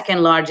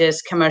second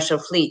largest commercial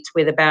fleet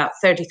with about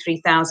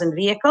 33,000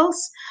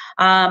 vehicles.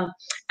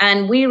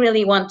 And we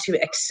really want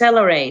to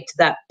accelerate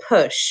that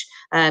push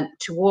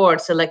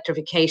towards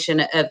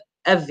electrification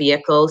of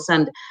vehicles.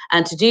 And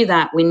to do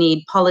that, we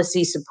need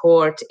policy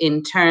support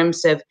in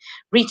terms of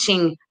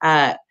reaching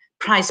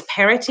price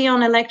parity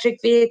on electric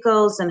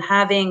vehicles and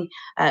having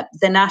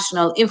the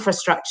national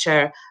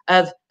infrastructure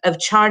of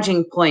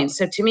charging points.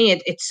 So to me,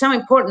 it's so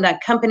important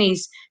that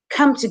companies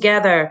come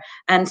together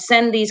and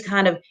send these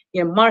kind of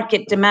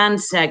market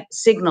demand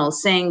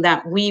signals saying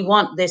that we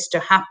want this to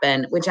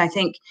happen, which I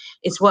think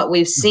is what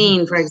we've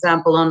seen, for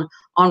example,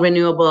 on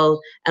renewable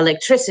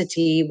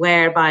electricity,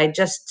 whereby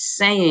just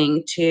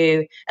saying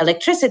to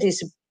electricity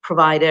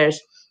providers,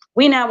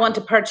 we now want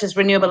to purchase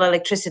renewable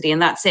electricity,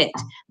 and that's it.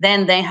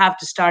 Then they have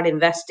to start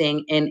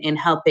investing in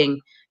helping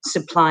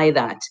supply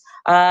that.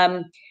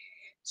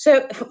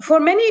 So for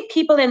many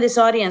people in this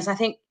audience, I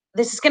think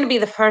this is going to be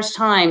the first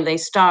time they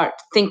start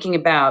thinking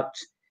about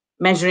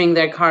measuring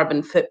their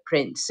carbon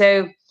footprint.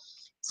 So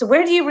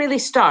where do you really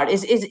start?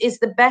 Is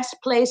the best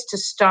place to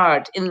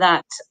start in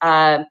that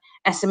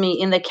SME,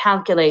 in the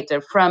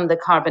calculator from the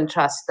Carbon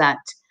Trust that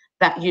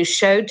you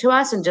showed to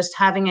us, and just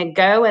having a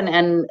go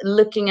and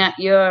looking at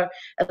your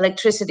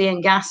electricity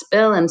and gas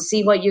bill and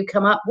see what you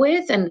come up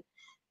with? And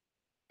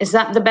is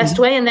that the best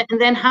way? And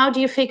then how do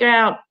you figure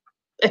out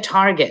a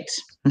target?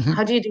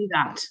 How do you do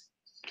that?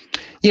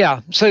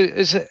 Yeah, so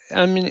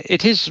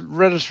it is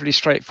relatively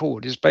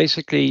straightforward. It's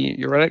basically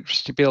your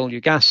electricity bill, your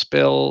gas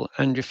bill,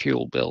 and your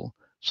fuel bill.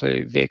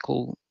 So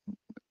vehicle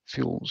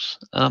fuels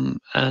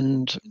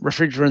and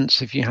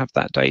refrigerants, if you have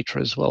that data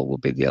as well, will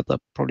be the other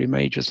probably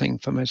major thing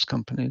for most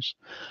companies.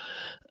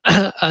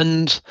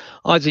 And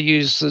either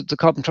use the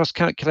Carbon Trust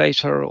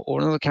calculator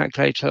or another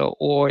calculator,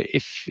 or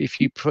if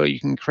you prefer, you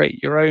can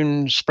create your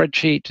own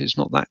spreadsheet. It's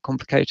not that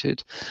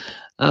complicated.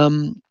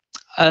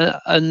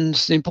 And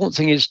the important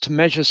thing is to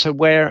measure, so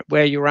where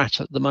you're at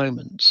the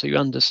moment, so you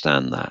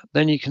understand that.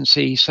 Then you can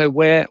see, so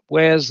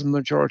where's the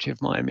majority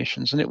of my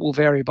emissions, and it will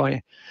vary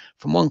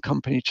from one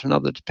company to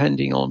another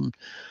depending on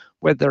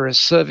whether they're a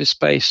service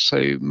based.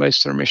 So most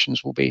of their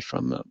emissions will be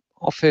from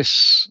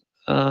office.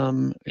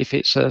 If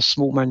it's a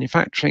small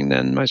manufacturing,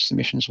 then most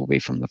emissions will be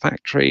from the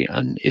factory.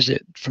 And is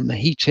it from the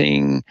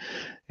heating?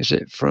 Is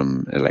it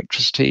from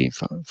electricity?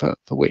 For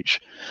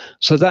which?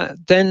 So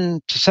that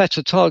then to set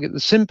a target, the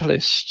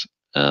simplest.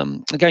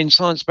 Again,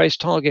 science-based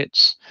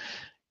targets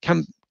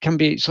can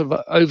be sort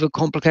of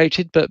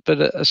overcomplicated, but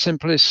a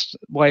simplest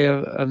way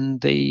of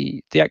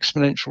the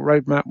exponential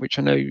roadmap, which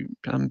I know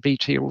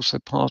BT are also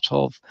part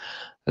of,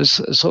 has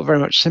sort of very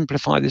much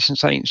simplified this and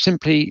saying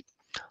simply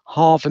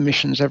halve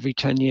emissions every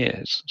 10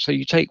 years. So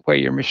you take where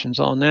your emissions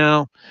are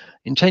now,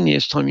 in 10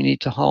 years' time, you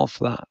need to halve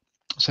that.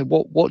 So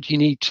what do you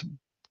need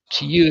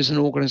to you as an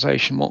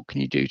organization? What can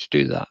you do to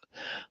do that?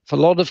 For a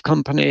lot of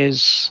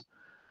companies,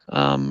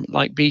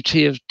 like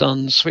BT have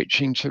done,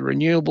 switching to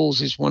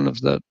renewables is one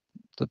of the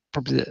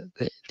probably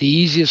the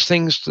easiest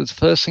things, the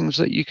first things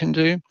that you can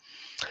do.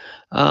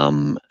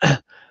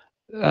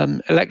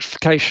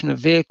 Electrification of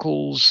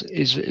vehicles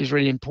is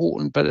really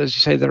important, but as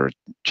you say, there are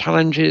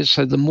challenges.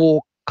 So the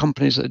more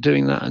companies that are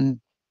doing that and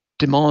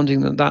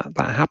demanding that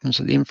happens,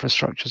 that the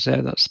infrastructure's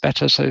there, that's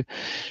better. So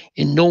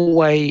in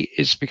Norway,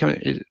 it's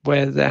becoming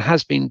where there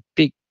has been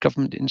big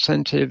government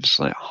incentives.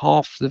 Like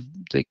half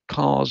the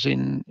cars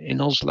in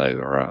Oslo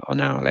are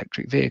now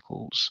electric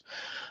vehicles,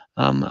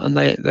 and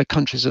the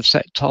countries have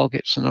set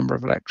targets a number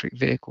of electric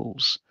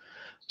vehicles.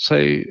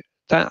 So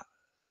that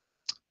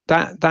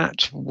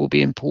will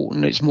be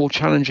important. It's more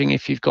challenging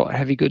if you've got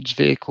heavy goods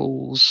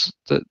vehicles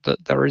that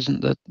there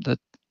isn't the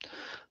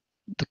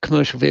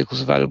commercial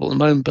vehicles available at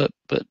the moment.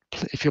 But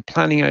if you're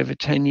planning over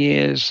 10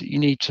 years, you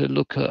need to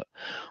look at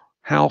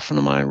how often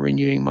am I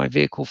renewing my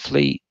vehicle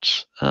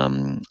fleet,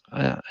 and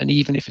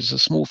even if it's a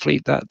small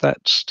fleet,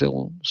 that's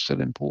still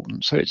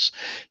important. So it's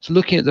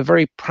looking at the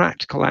very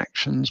practical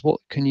actions.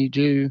 What can you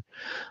do?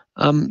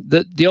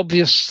 The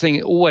obvious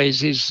thing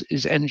always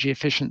is energy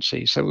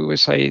efficiency. So we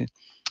always say,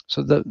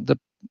 so the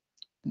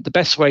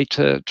best way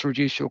to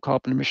reduce your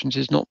carbon emissions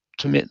is not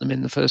to emit them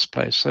in the first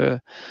place. So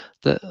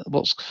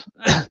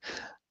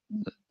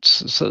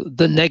so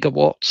the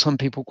negawatt, some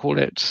people call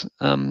it.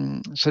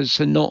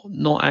 So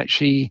not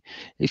actually,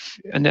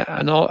 and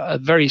a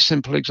very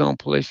simple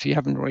example, if you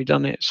haven't already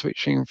done it,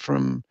 switching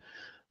from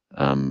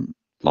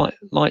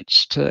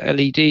lights to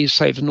LEDs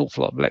saves an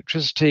awful lot of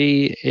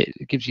electricity.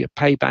 It gives you a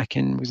payback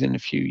within a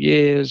few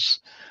years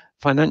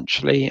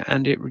financially,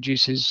 and it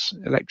reduces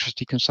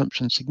electricity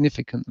consumption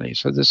significantly.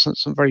 So there's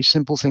some very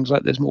simple things,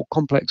 like there's more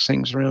complex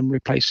things around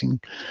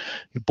replacing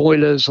your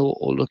boilers or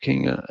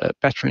looking at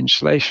better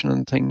insulation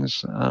and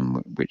things,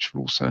 which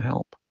will also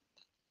help.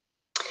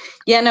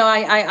 Yeah, no,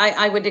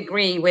 I would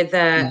agree with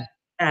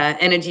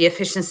energy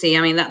efficiency.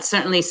 I mean, that's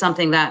certainly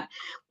something that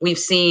we've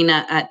seen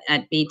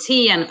at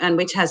BT, and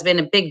which has been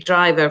a big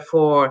driver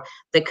for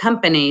the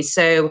company.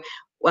 So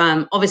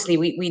obviously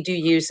we do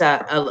use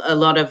a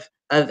lot of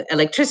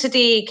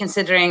electricity,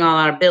 considering all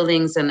our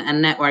buildings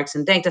and networks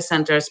and data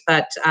centers,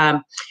 but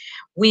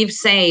we've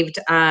saved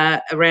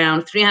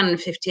around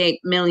 358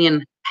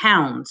 million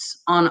pounds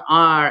on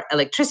our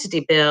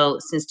electricity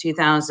bill since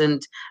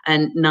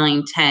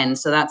 2009-10.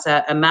 So that's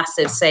a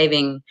massive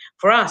saving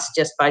for us,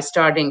 just by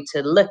starting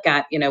to look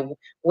at,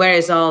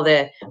 where's all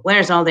the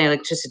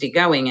electricity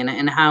going,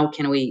 and how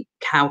can we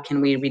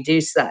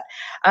reduce that.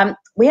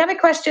 We have a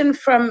question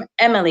from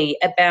Emily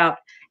about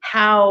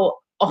how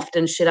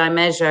often should I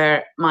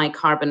measure my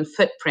carbon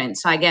footprint.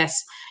 So I guess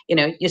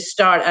you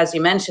start, as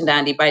you mentioned,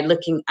 Andy, by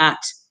looking at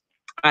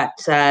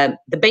the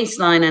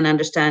baseline and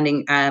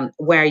understanding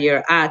where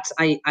you're at.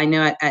 I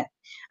know at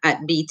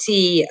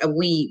BT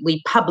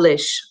we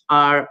publish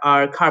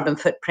our carbon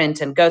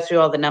footprint and go through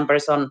all the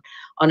numbers on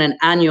an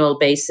annual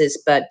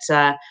basis. But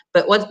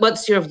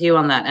what's your view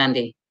on that,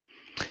 Andy?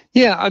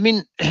 Yeah, I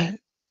mean,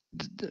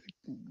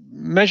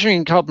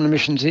 measuring carbon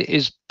emissions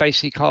is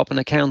basically carbon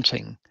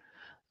accounting.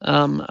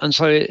 And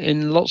so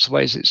in lots of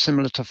ways, it's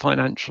similar to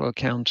financial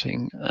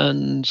accounting.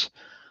 And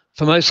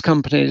for most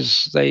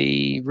companies,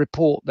 they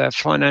report their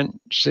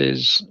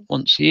finances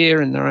once a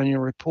year in their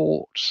annual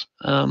report.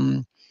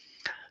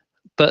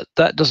 But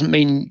that doesn't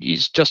mean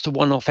it's just a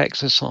one-off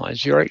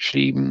exercise. You're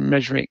actually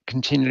measuring it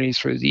continually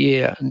through the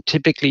year. And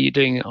typically you're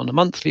doing it on a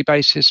monthly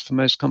basis for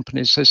most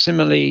companies. So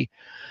similarly,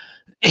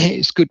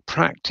 it's good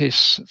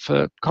practice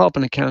for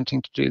carbon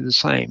accounting to do the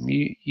same.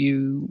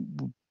 You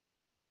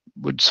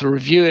would sort of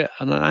review it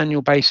on an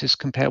annual basis,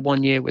 compare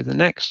one year with the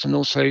next, and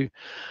also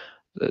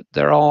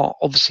there are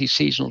obviously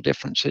seasonal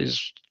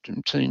differences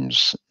between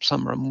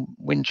summer and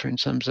winter in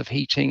terms of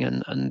heating,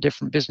 and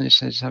different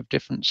businesses have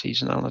different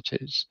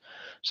seasonalities.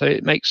 So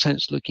it makes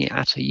sense looking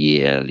at a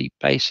yearly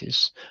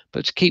basis.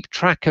 But to keep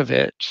track of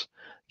it,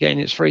 again,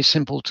 it's very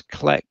simple to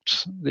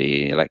collect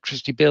the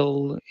electricity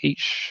bill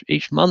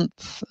each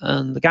month,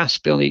 and the gas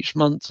bill each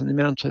month, and the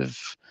amount of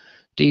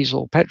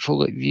diesel, petrol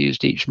that you've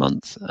used each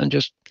month, and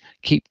just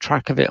keep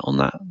track of it on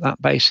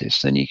that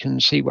basis. Then you can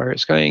see where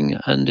it's going,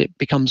 and it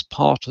becomes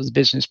part of the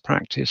business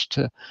practice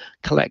to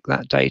collect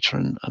that data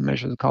and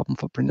measure the carbon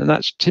footprint. And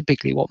that's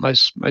typically what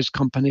most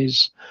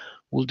companies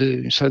will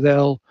do. So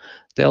they'll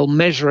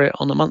measure it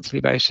on a monthly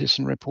basis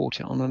and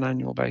report it on an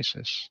annual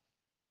basis.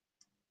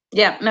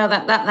 Yeah, no,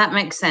 that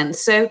makes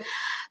sense. So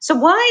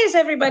why is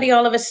everybody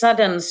all of a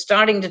sudden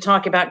starting to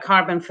talk about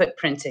carbon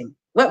footprinting?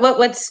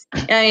 What's,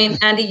 I mean,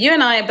 Andy, you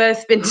and I have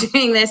both been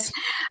doing this,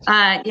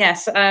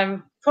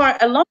 for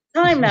a long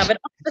time now, but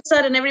all of a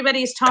sudden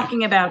everybody's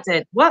talking about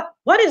it. What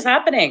is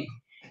happening?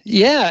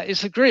 Yeah,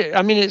 it's great.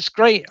 I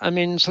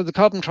mean, so the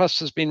Carbon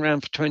Trust has been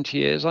around for 20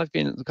 years. I've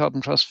been at the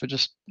Carbon Trust for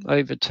just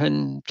over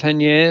 10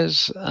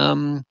 years.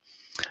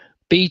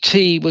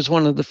 BT was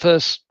one of the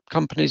first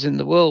companies in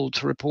the world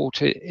to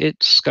report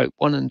its scope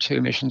 1 and 2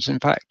 emissions. In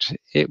fact,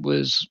 it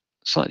was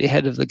slightly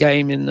ahead of the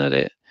game in that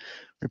it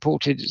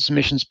reported its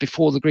emissions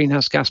before the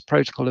Greenhouse Gas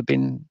Protocol had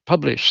been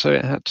published, so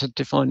it had to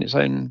define its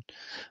own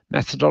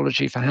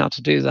methodology for how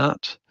to do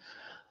that.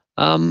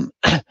 And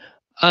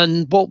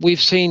what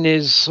we've seen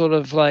is sort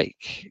of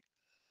like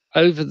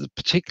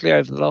particularly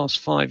over the last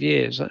 5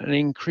 years, an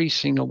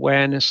increasing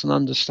awareness and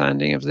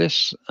understanding of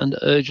this and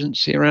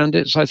urgency around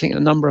it. So I think a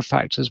number of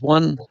factors.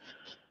 One,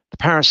 the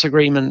Paris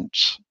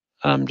Agreement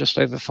just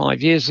over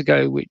 5 years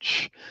ago,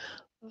 which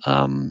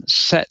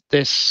set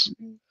this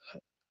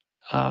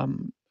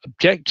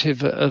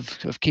objective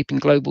of keeping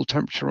global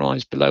temperature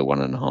rise below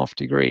 1.5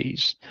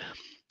 degrees,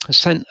 has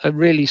sent a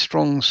really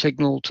strong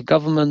signal to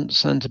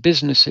governments and to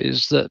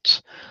businesses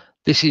that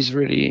this is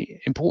really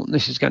important,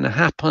 this is going to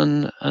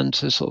happen, and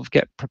to sort of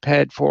get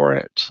prepared for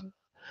it.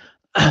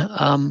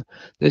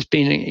 There's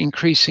been an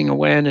increasing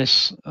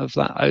awareness of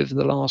that over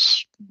the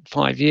last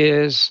 5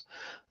 years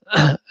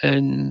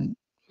in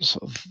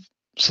sort of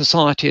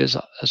society as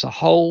a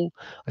whole.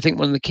 I think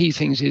one of the key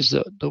things is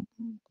that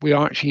we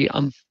are actually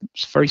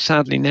very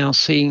sadly now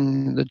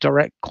seeing the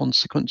direct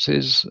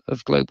consequences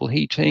of global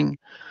heating,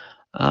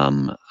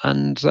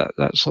 and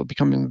that's sort of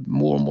becoming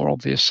more and more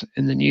obvious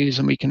in the news,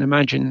 and we can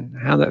imagine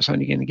how that's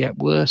only going to get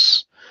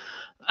worse.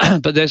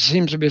 But there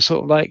seems to be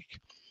sort of like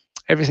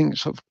everything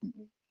sort of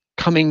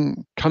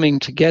coming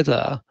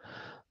together,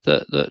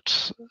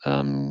 that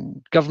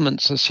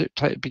governments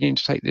are beginning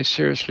to take this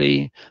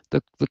seriously.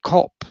 The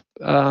COP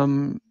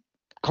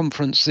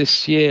conference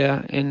this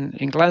year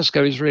in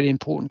Glasgow is really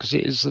important because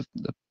it is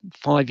the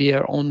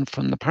 5-year on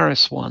from the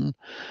Paris one,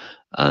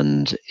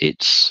 and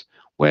it's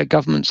where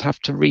governments have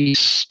to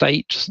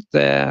restate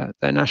their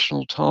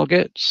national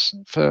targets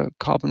for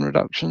carbon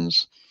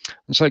reductions.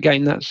 And so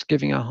again, that's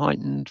giving a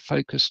heightened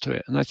focus to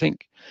it. And I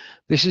think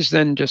this is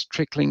then just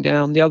trickling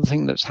down. The other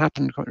thing that's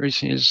happened quite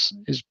recently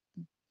is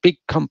big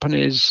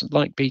companies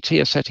like BT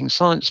are setting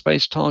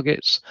science-based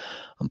targets,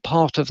 and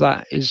part of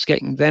that is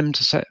getting them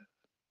to set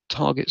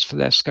targets for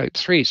their scope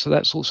 3. So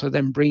that's also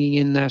them bringing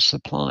in their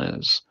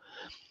suppliers.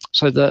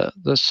 So the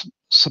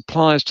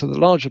suppliers to the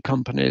larger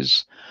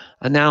companies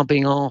are now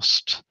being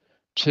asked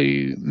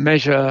to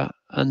measure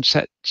and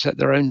set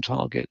their own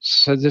targets.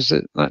 So there's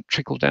that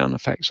trickle down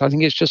effect. So I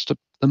think it's just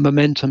the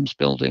momentum's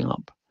building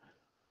up.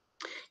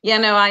 Yeah,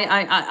 no,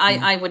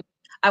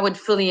 I would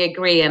fully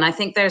agree, and I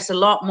think there's a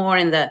lot more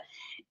in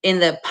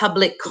the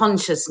public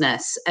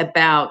consciousness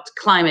about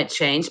climate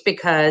change,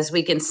 because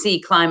we can see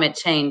climate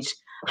change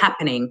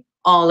happening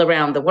all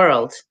around the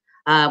world.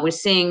 We're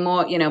seeing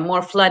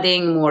more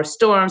flooding, more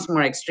storms,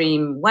 more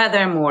extreme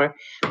weather, more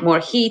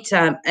heat,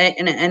 and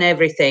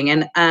everything.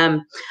 And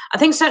I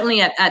think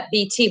certainly at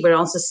BT, we're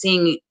also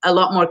seeing a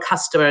lot more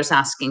customers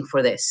asking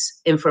for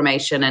this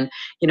information. And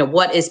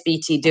what is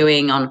BT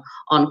doing on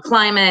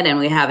climate? And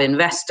we have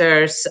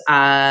investors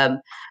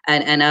and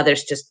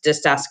others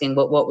just asking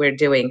what we're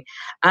doing.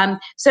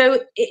 So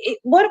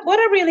what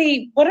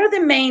are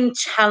the main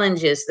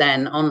challenges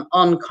then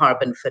on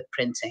carbon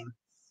footprinting?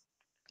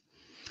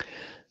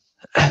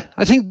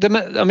 I think the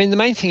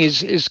main thing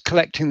is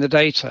collecting the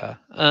data,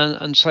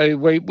 and so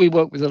we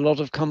work with a lot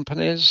of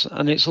companies,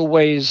 and it's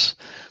always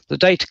the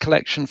data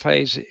collection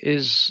phase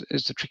is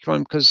the tricky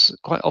one, because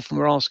quite often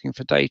we're asking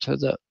for data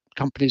that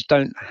companies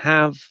don't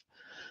have.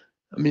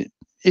 I mean,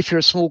 if you're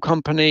a small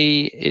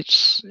company,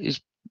 it's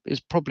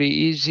probably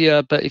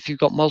easier, but if you've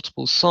got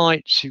multiple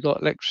sites, you've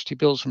got electricity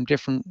bills from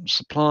different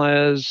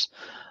suppliers,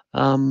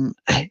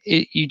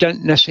 you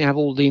don't necessarily have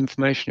all the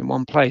information in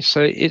one place.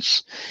 So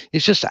it's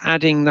just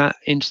adding that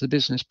into the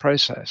business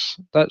process.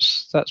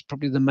 That's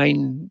probably the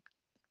main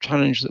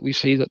challenge that we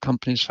see that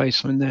companies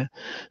face when they're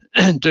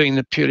doing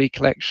the purely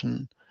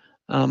collection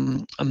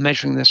and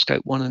measuring their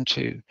scope 1 and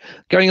 2.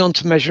 Going on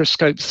to measure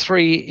scope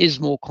 3 is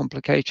more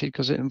complicated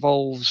because it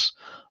involves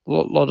a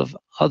lot of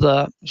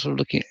other sort of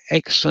looking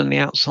externally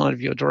outside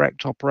of your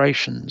direct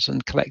operations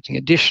and collecting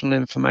additional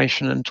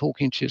information and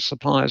talking to your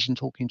suppliers and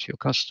talking to your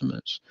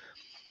customers.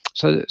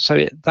 So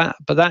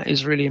that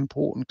is really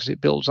important because it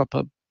builds up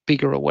a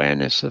bigger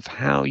awareness of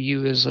how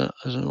you as an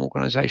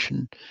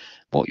organization,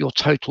 what your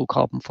total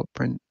carbon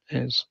footprint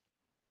is.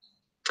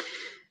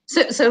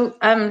 So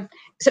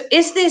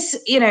is this,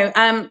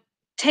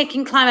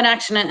 taking climate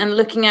action and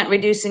looking at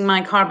reducing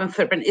my carbon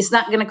footprint, is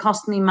that going to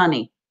cost me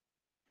money?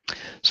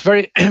 It's a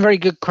very, very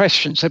good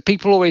question. So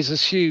people always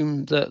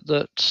assume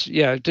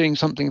that doing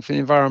something for the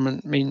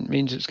environment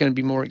means it's going to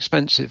be more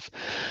expensive.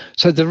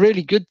 So the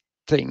really good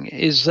thing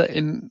is that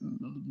in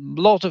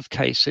a lot of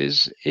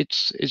cases,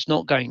 it's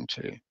not going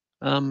to.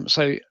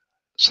 So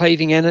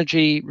saving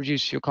energy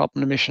reduces your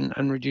carbon emission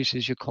and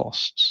reduces your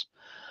costs.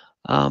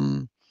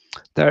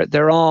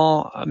 There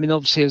are,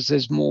 obviously, as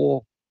there's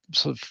more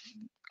sort of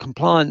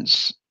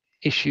compliance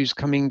issues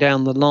coming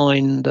down the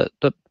line, that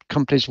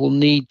companies will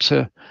need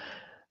to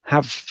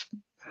have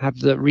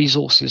the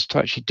resources to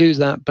actually do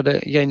that. But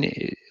again,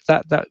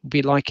 that would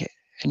be like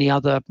any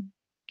other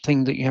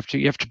thing that you have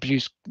to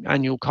produce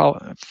annual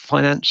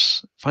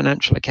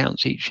financial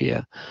accounts each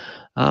year.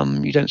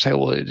 You don't say,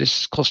 well,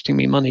 this is costing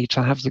me money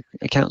to have the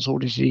accounts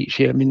audited each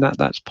year.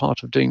 That's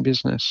part of doing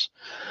business.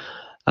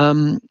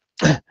 And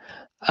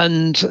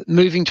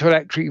moving to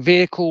electric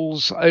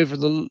vehicles over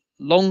the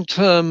long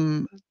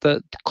term,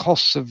 the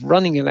costs of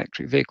running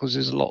electric vehicles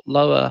is a lot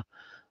lower.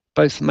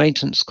 Both the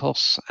maintenance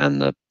costs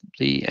and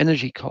the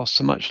energy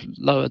costs are much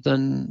lower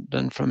than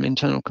from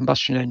internal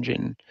combustion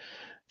engine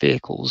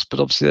vehicles. But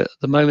obviously at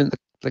the moment,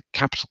 the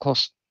capital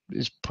cost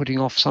is putting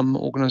off some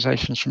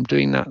organizations from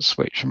doing that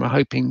switch, and we're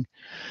hoping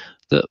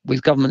that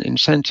with government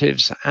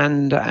incentives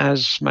and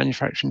as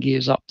manufacturing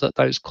gears up, that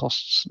those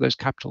costs, those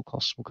capital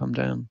costs, will come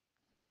down.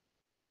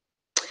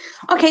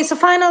 Okay, so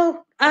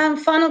final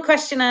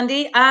question,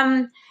 Andy.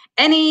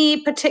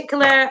 Any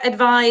particular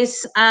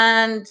advice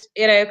and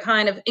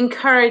kind of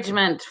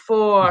encouragement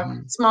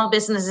for small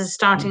businesses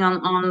starting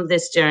on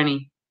this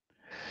journey?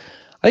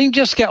 I think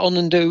just get on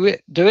and do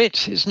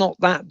it. It's not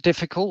that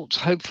difficult.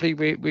 Hopefully,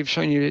 we've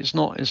shown you it's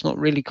not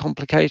really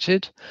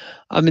complicated.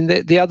 I mean,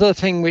 the other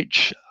thing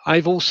which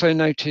I've also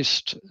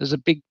noticed as a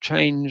big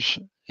change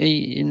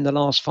in the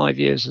last 5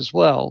 years as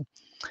well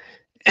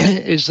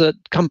is that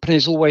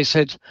companies always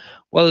said,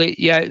 well,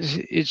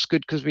 it's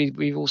good because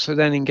we also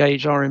then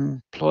engage our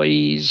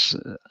employees,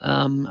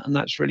 and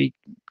that's really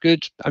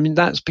good. I mean,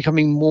 that's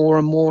becoming more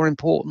and more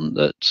important.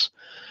 That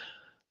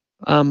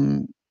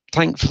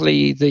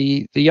thankfully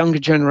the younger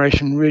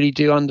generation really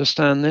do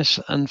understand this,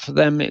 and for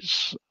them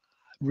it's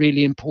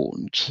really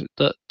important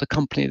that the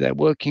company they're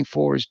working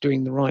for is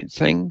doing the right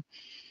thing.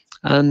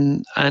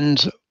 And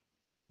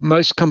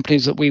most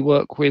companies that we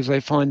work with, they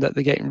find that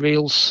they're getting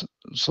real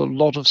sort of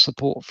lot of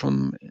support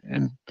from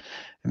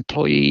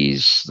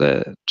employees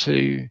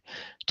to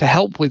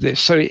help with this.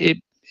 So it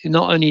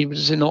not only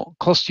does it not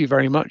cost you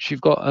very much,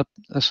 you've got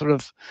a sort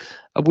of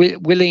a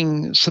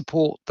willing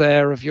support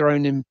there of your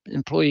own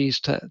employees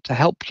to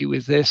help you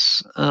with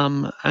this,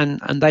 and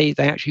they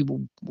actually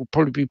will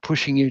probably be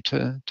pushing you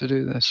to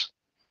do this.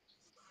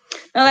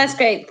 Well, that's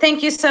great.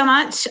 Thank you so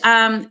much,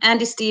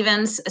 Andy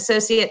Stevens,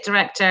 Associate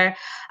Director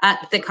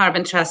at the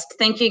Carbon Trust.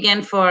 Thank you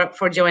again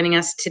for joining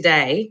us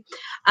today.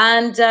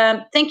 And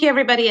thank you,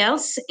 everybody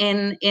else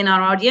in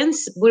our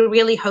audience. We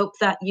really hope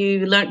that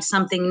you learned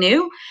something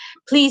new.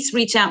 Please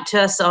reach out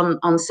to us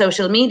on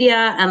social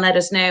media and let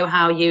us know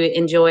how you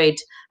enjoyed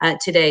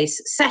today's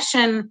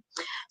session.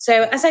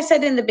 So, as I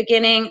said in the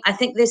beginning, I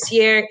think this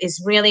year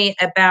is really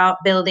about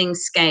building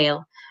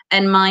scale.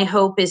 And my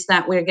hope is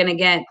that we're going to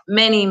get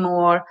many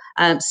more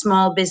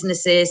small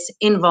businesses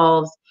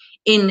involved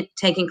in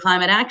taking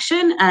climate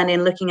action and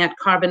in looking at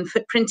carbon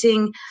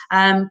footprinting.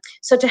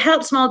 So to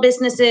help small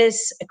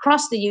businesses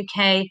across the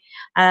UK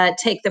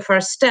take the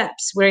first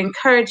steps, we're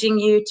encouraging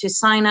you to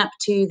sign up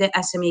to the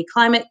SME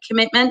Climate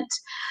Commitment.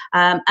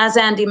 As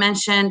Andy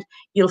mentioned,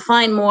 you'll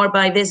find more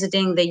by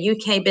visiting the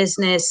UK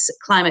Business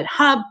Climate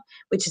Hub,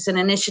 which is an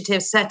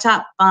initiative set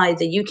up by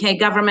the UK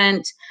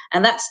government,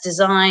 and that's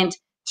designed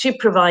to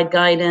provide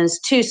guidance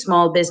to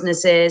small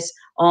businesses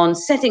on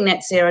setting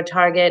net zero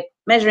target,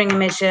 measuring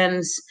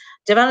emissions,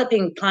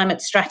 developing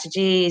climate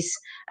strategies,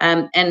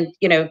 and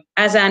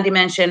as Andy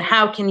mentioned,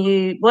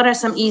 what are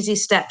some easy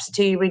steps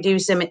to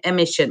reduce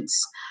emissions?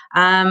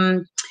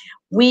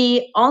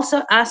 We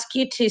also ask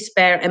you to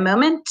spare a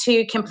moment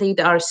to complete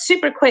our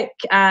super quick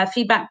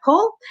feedback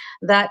poll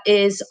that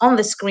is on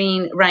the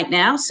screen right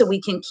now, so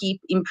we can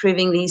keep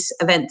improving these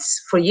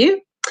events for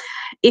you.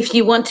 If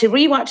you want to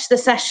rewatch the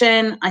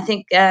session, I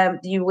think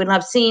you will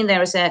have seen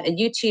there was a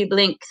YouTube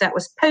link that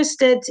was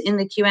posted in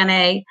the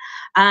Q&A.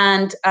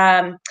 And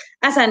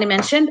as Andy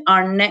mentioned,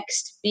 our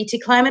next BT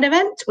Climate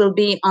event will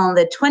be on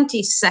the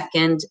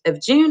 22nd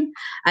of June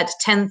at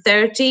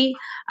 10:30,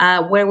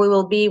 where we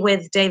will be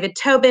with David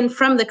Tobin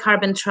from the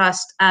Carbon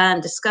Trust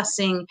and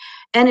discussing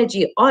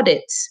energy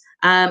audits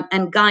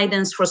and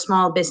guidance for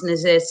small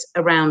businesses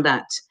around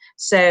that.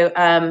 So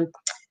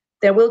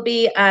there will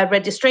be a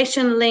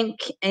registration link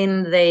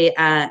in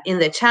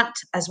the chat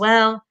as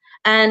well.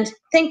 And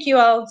thank you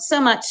all so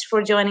much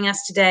for joining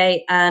us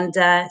today, and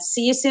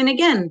see you soon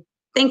again.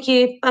 Thank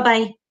you.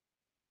 Bye-bye.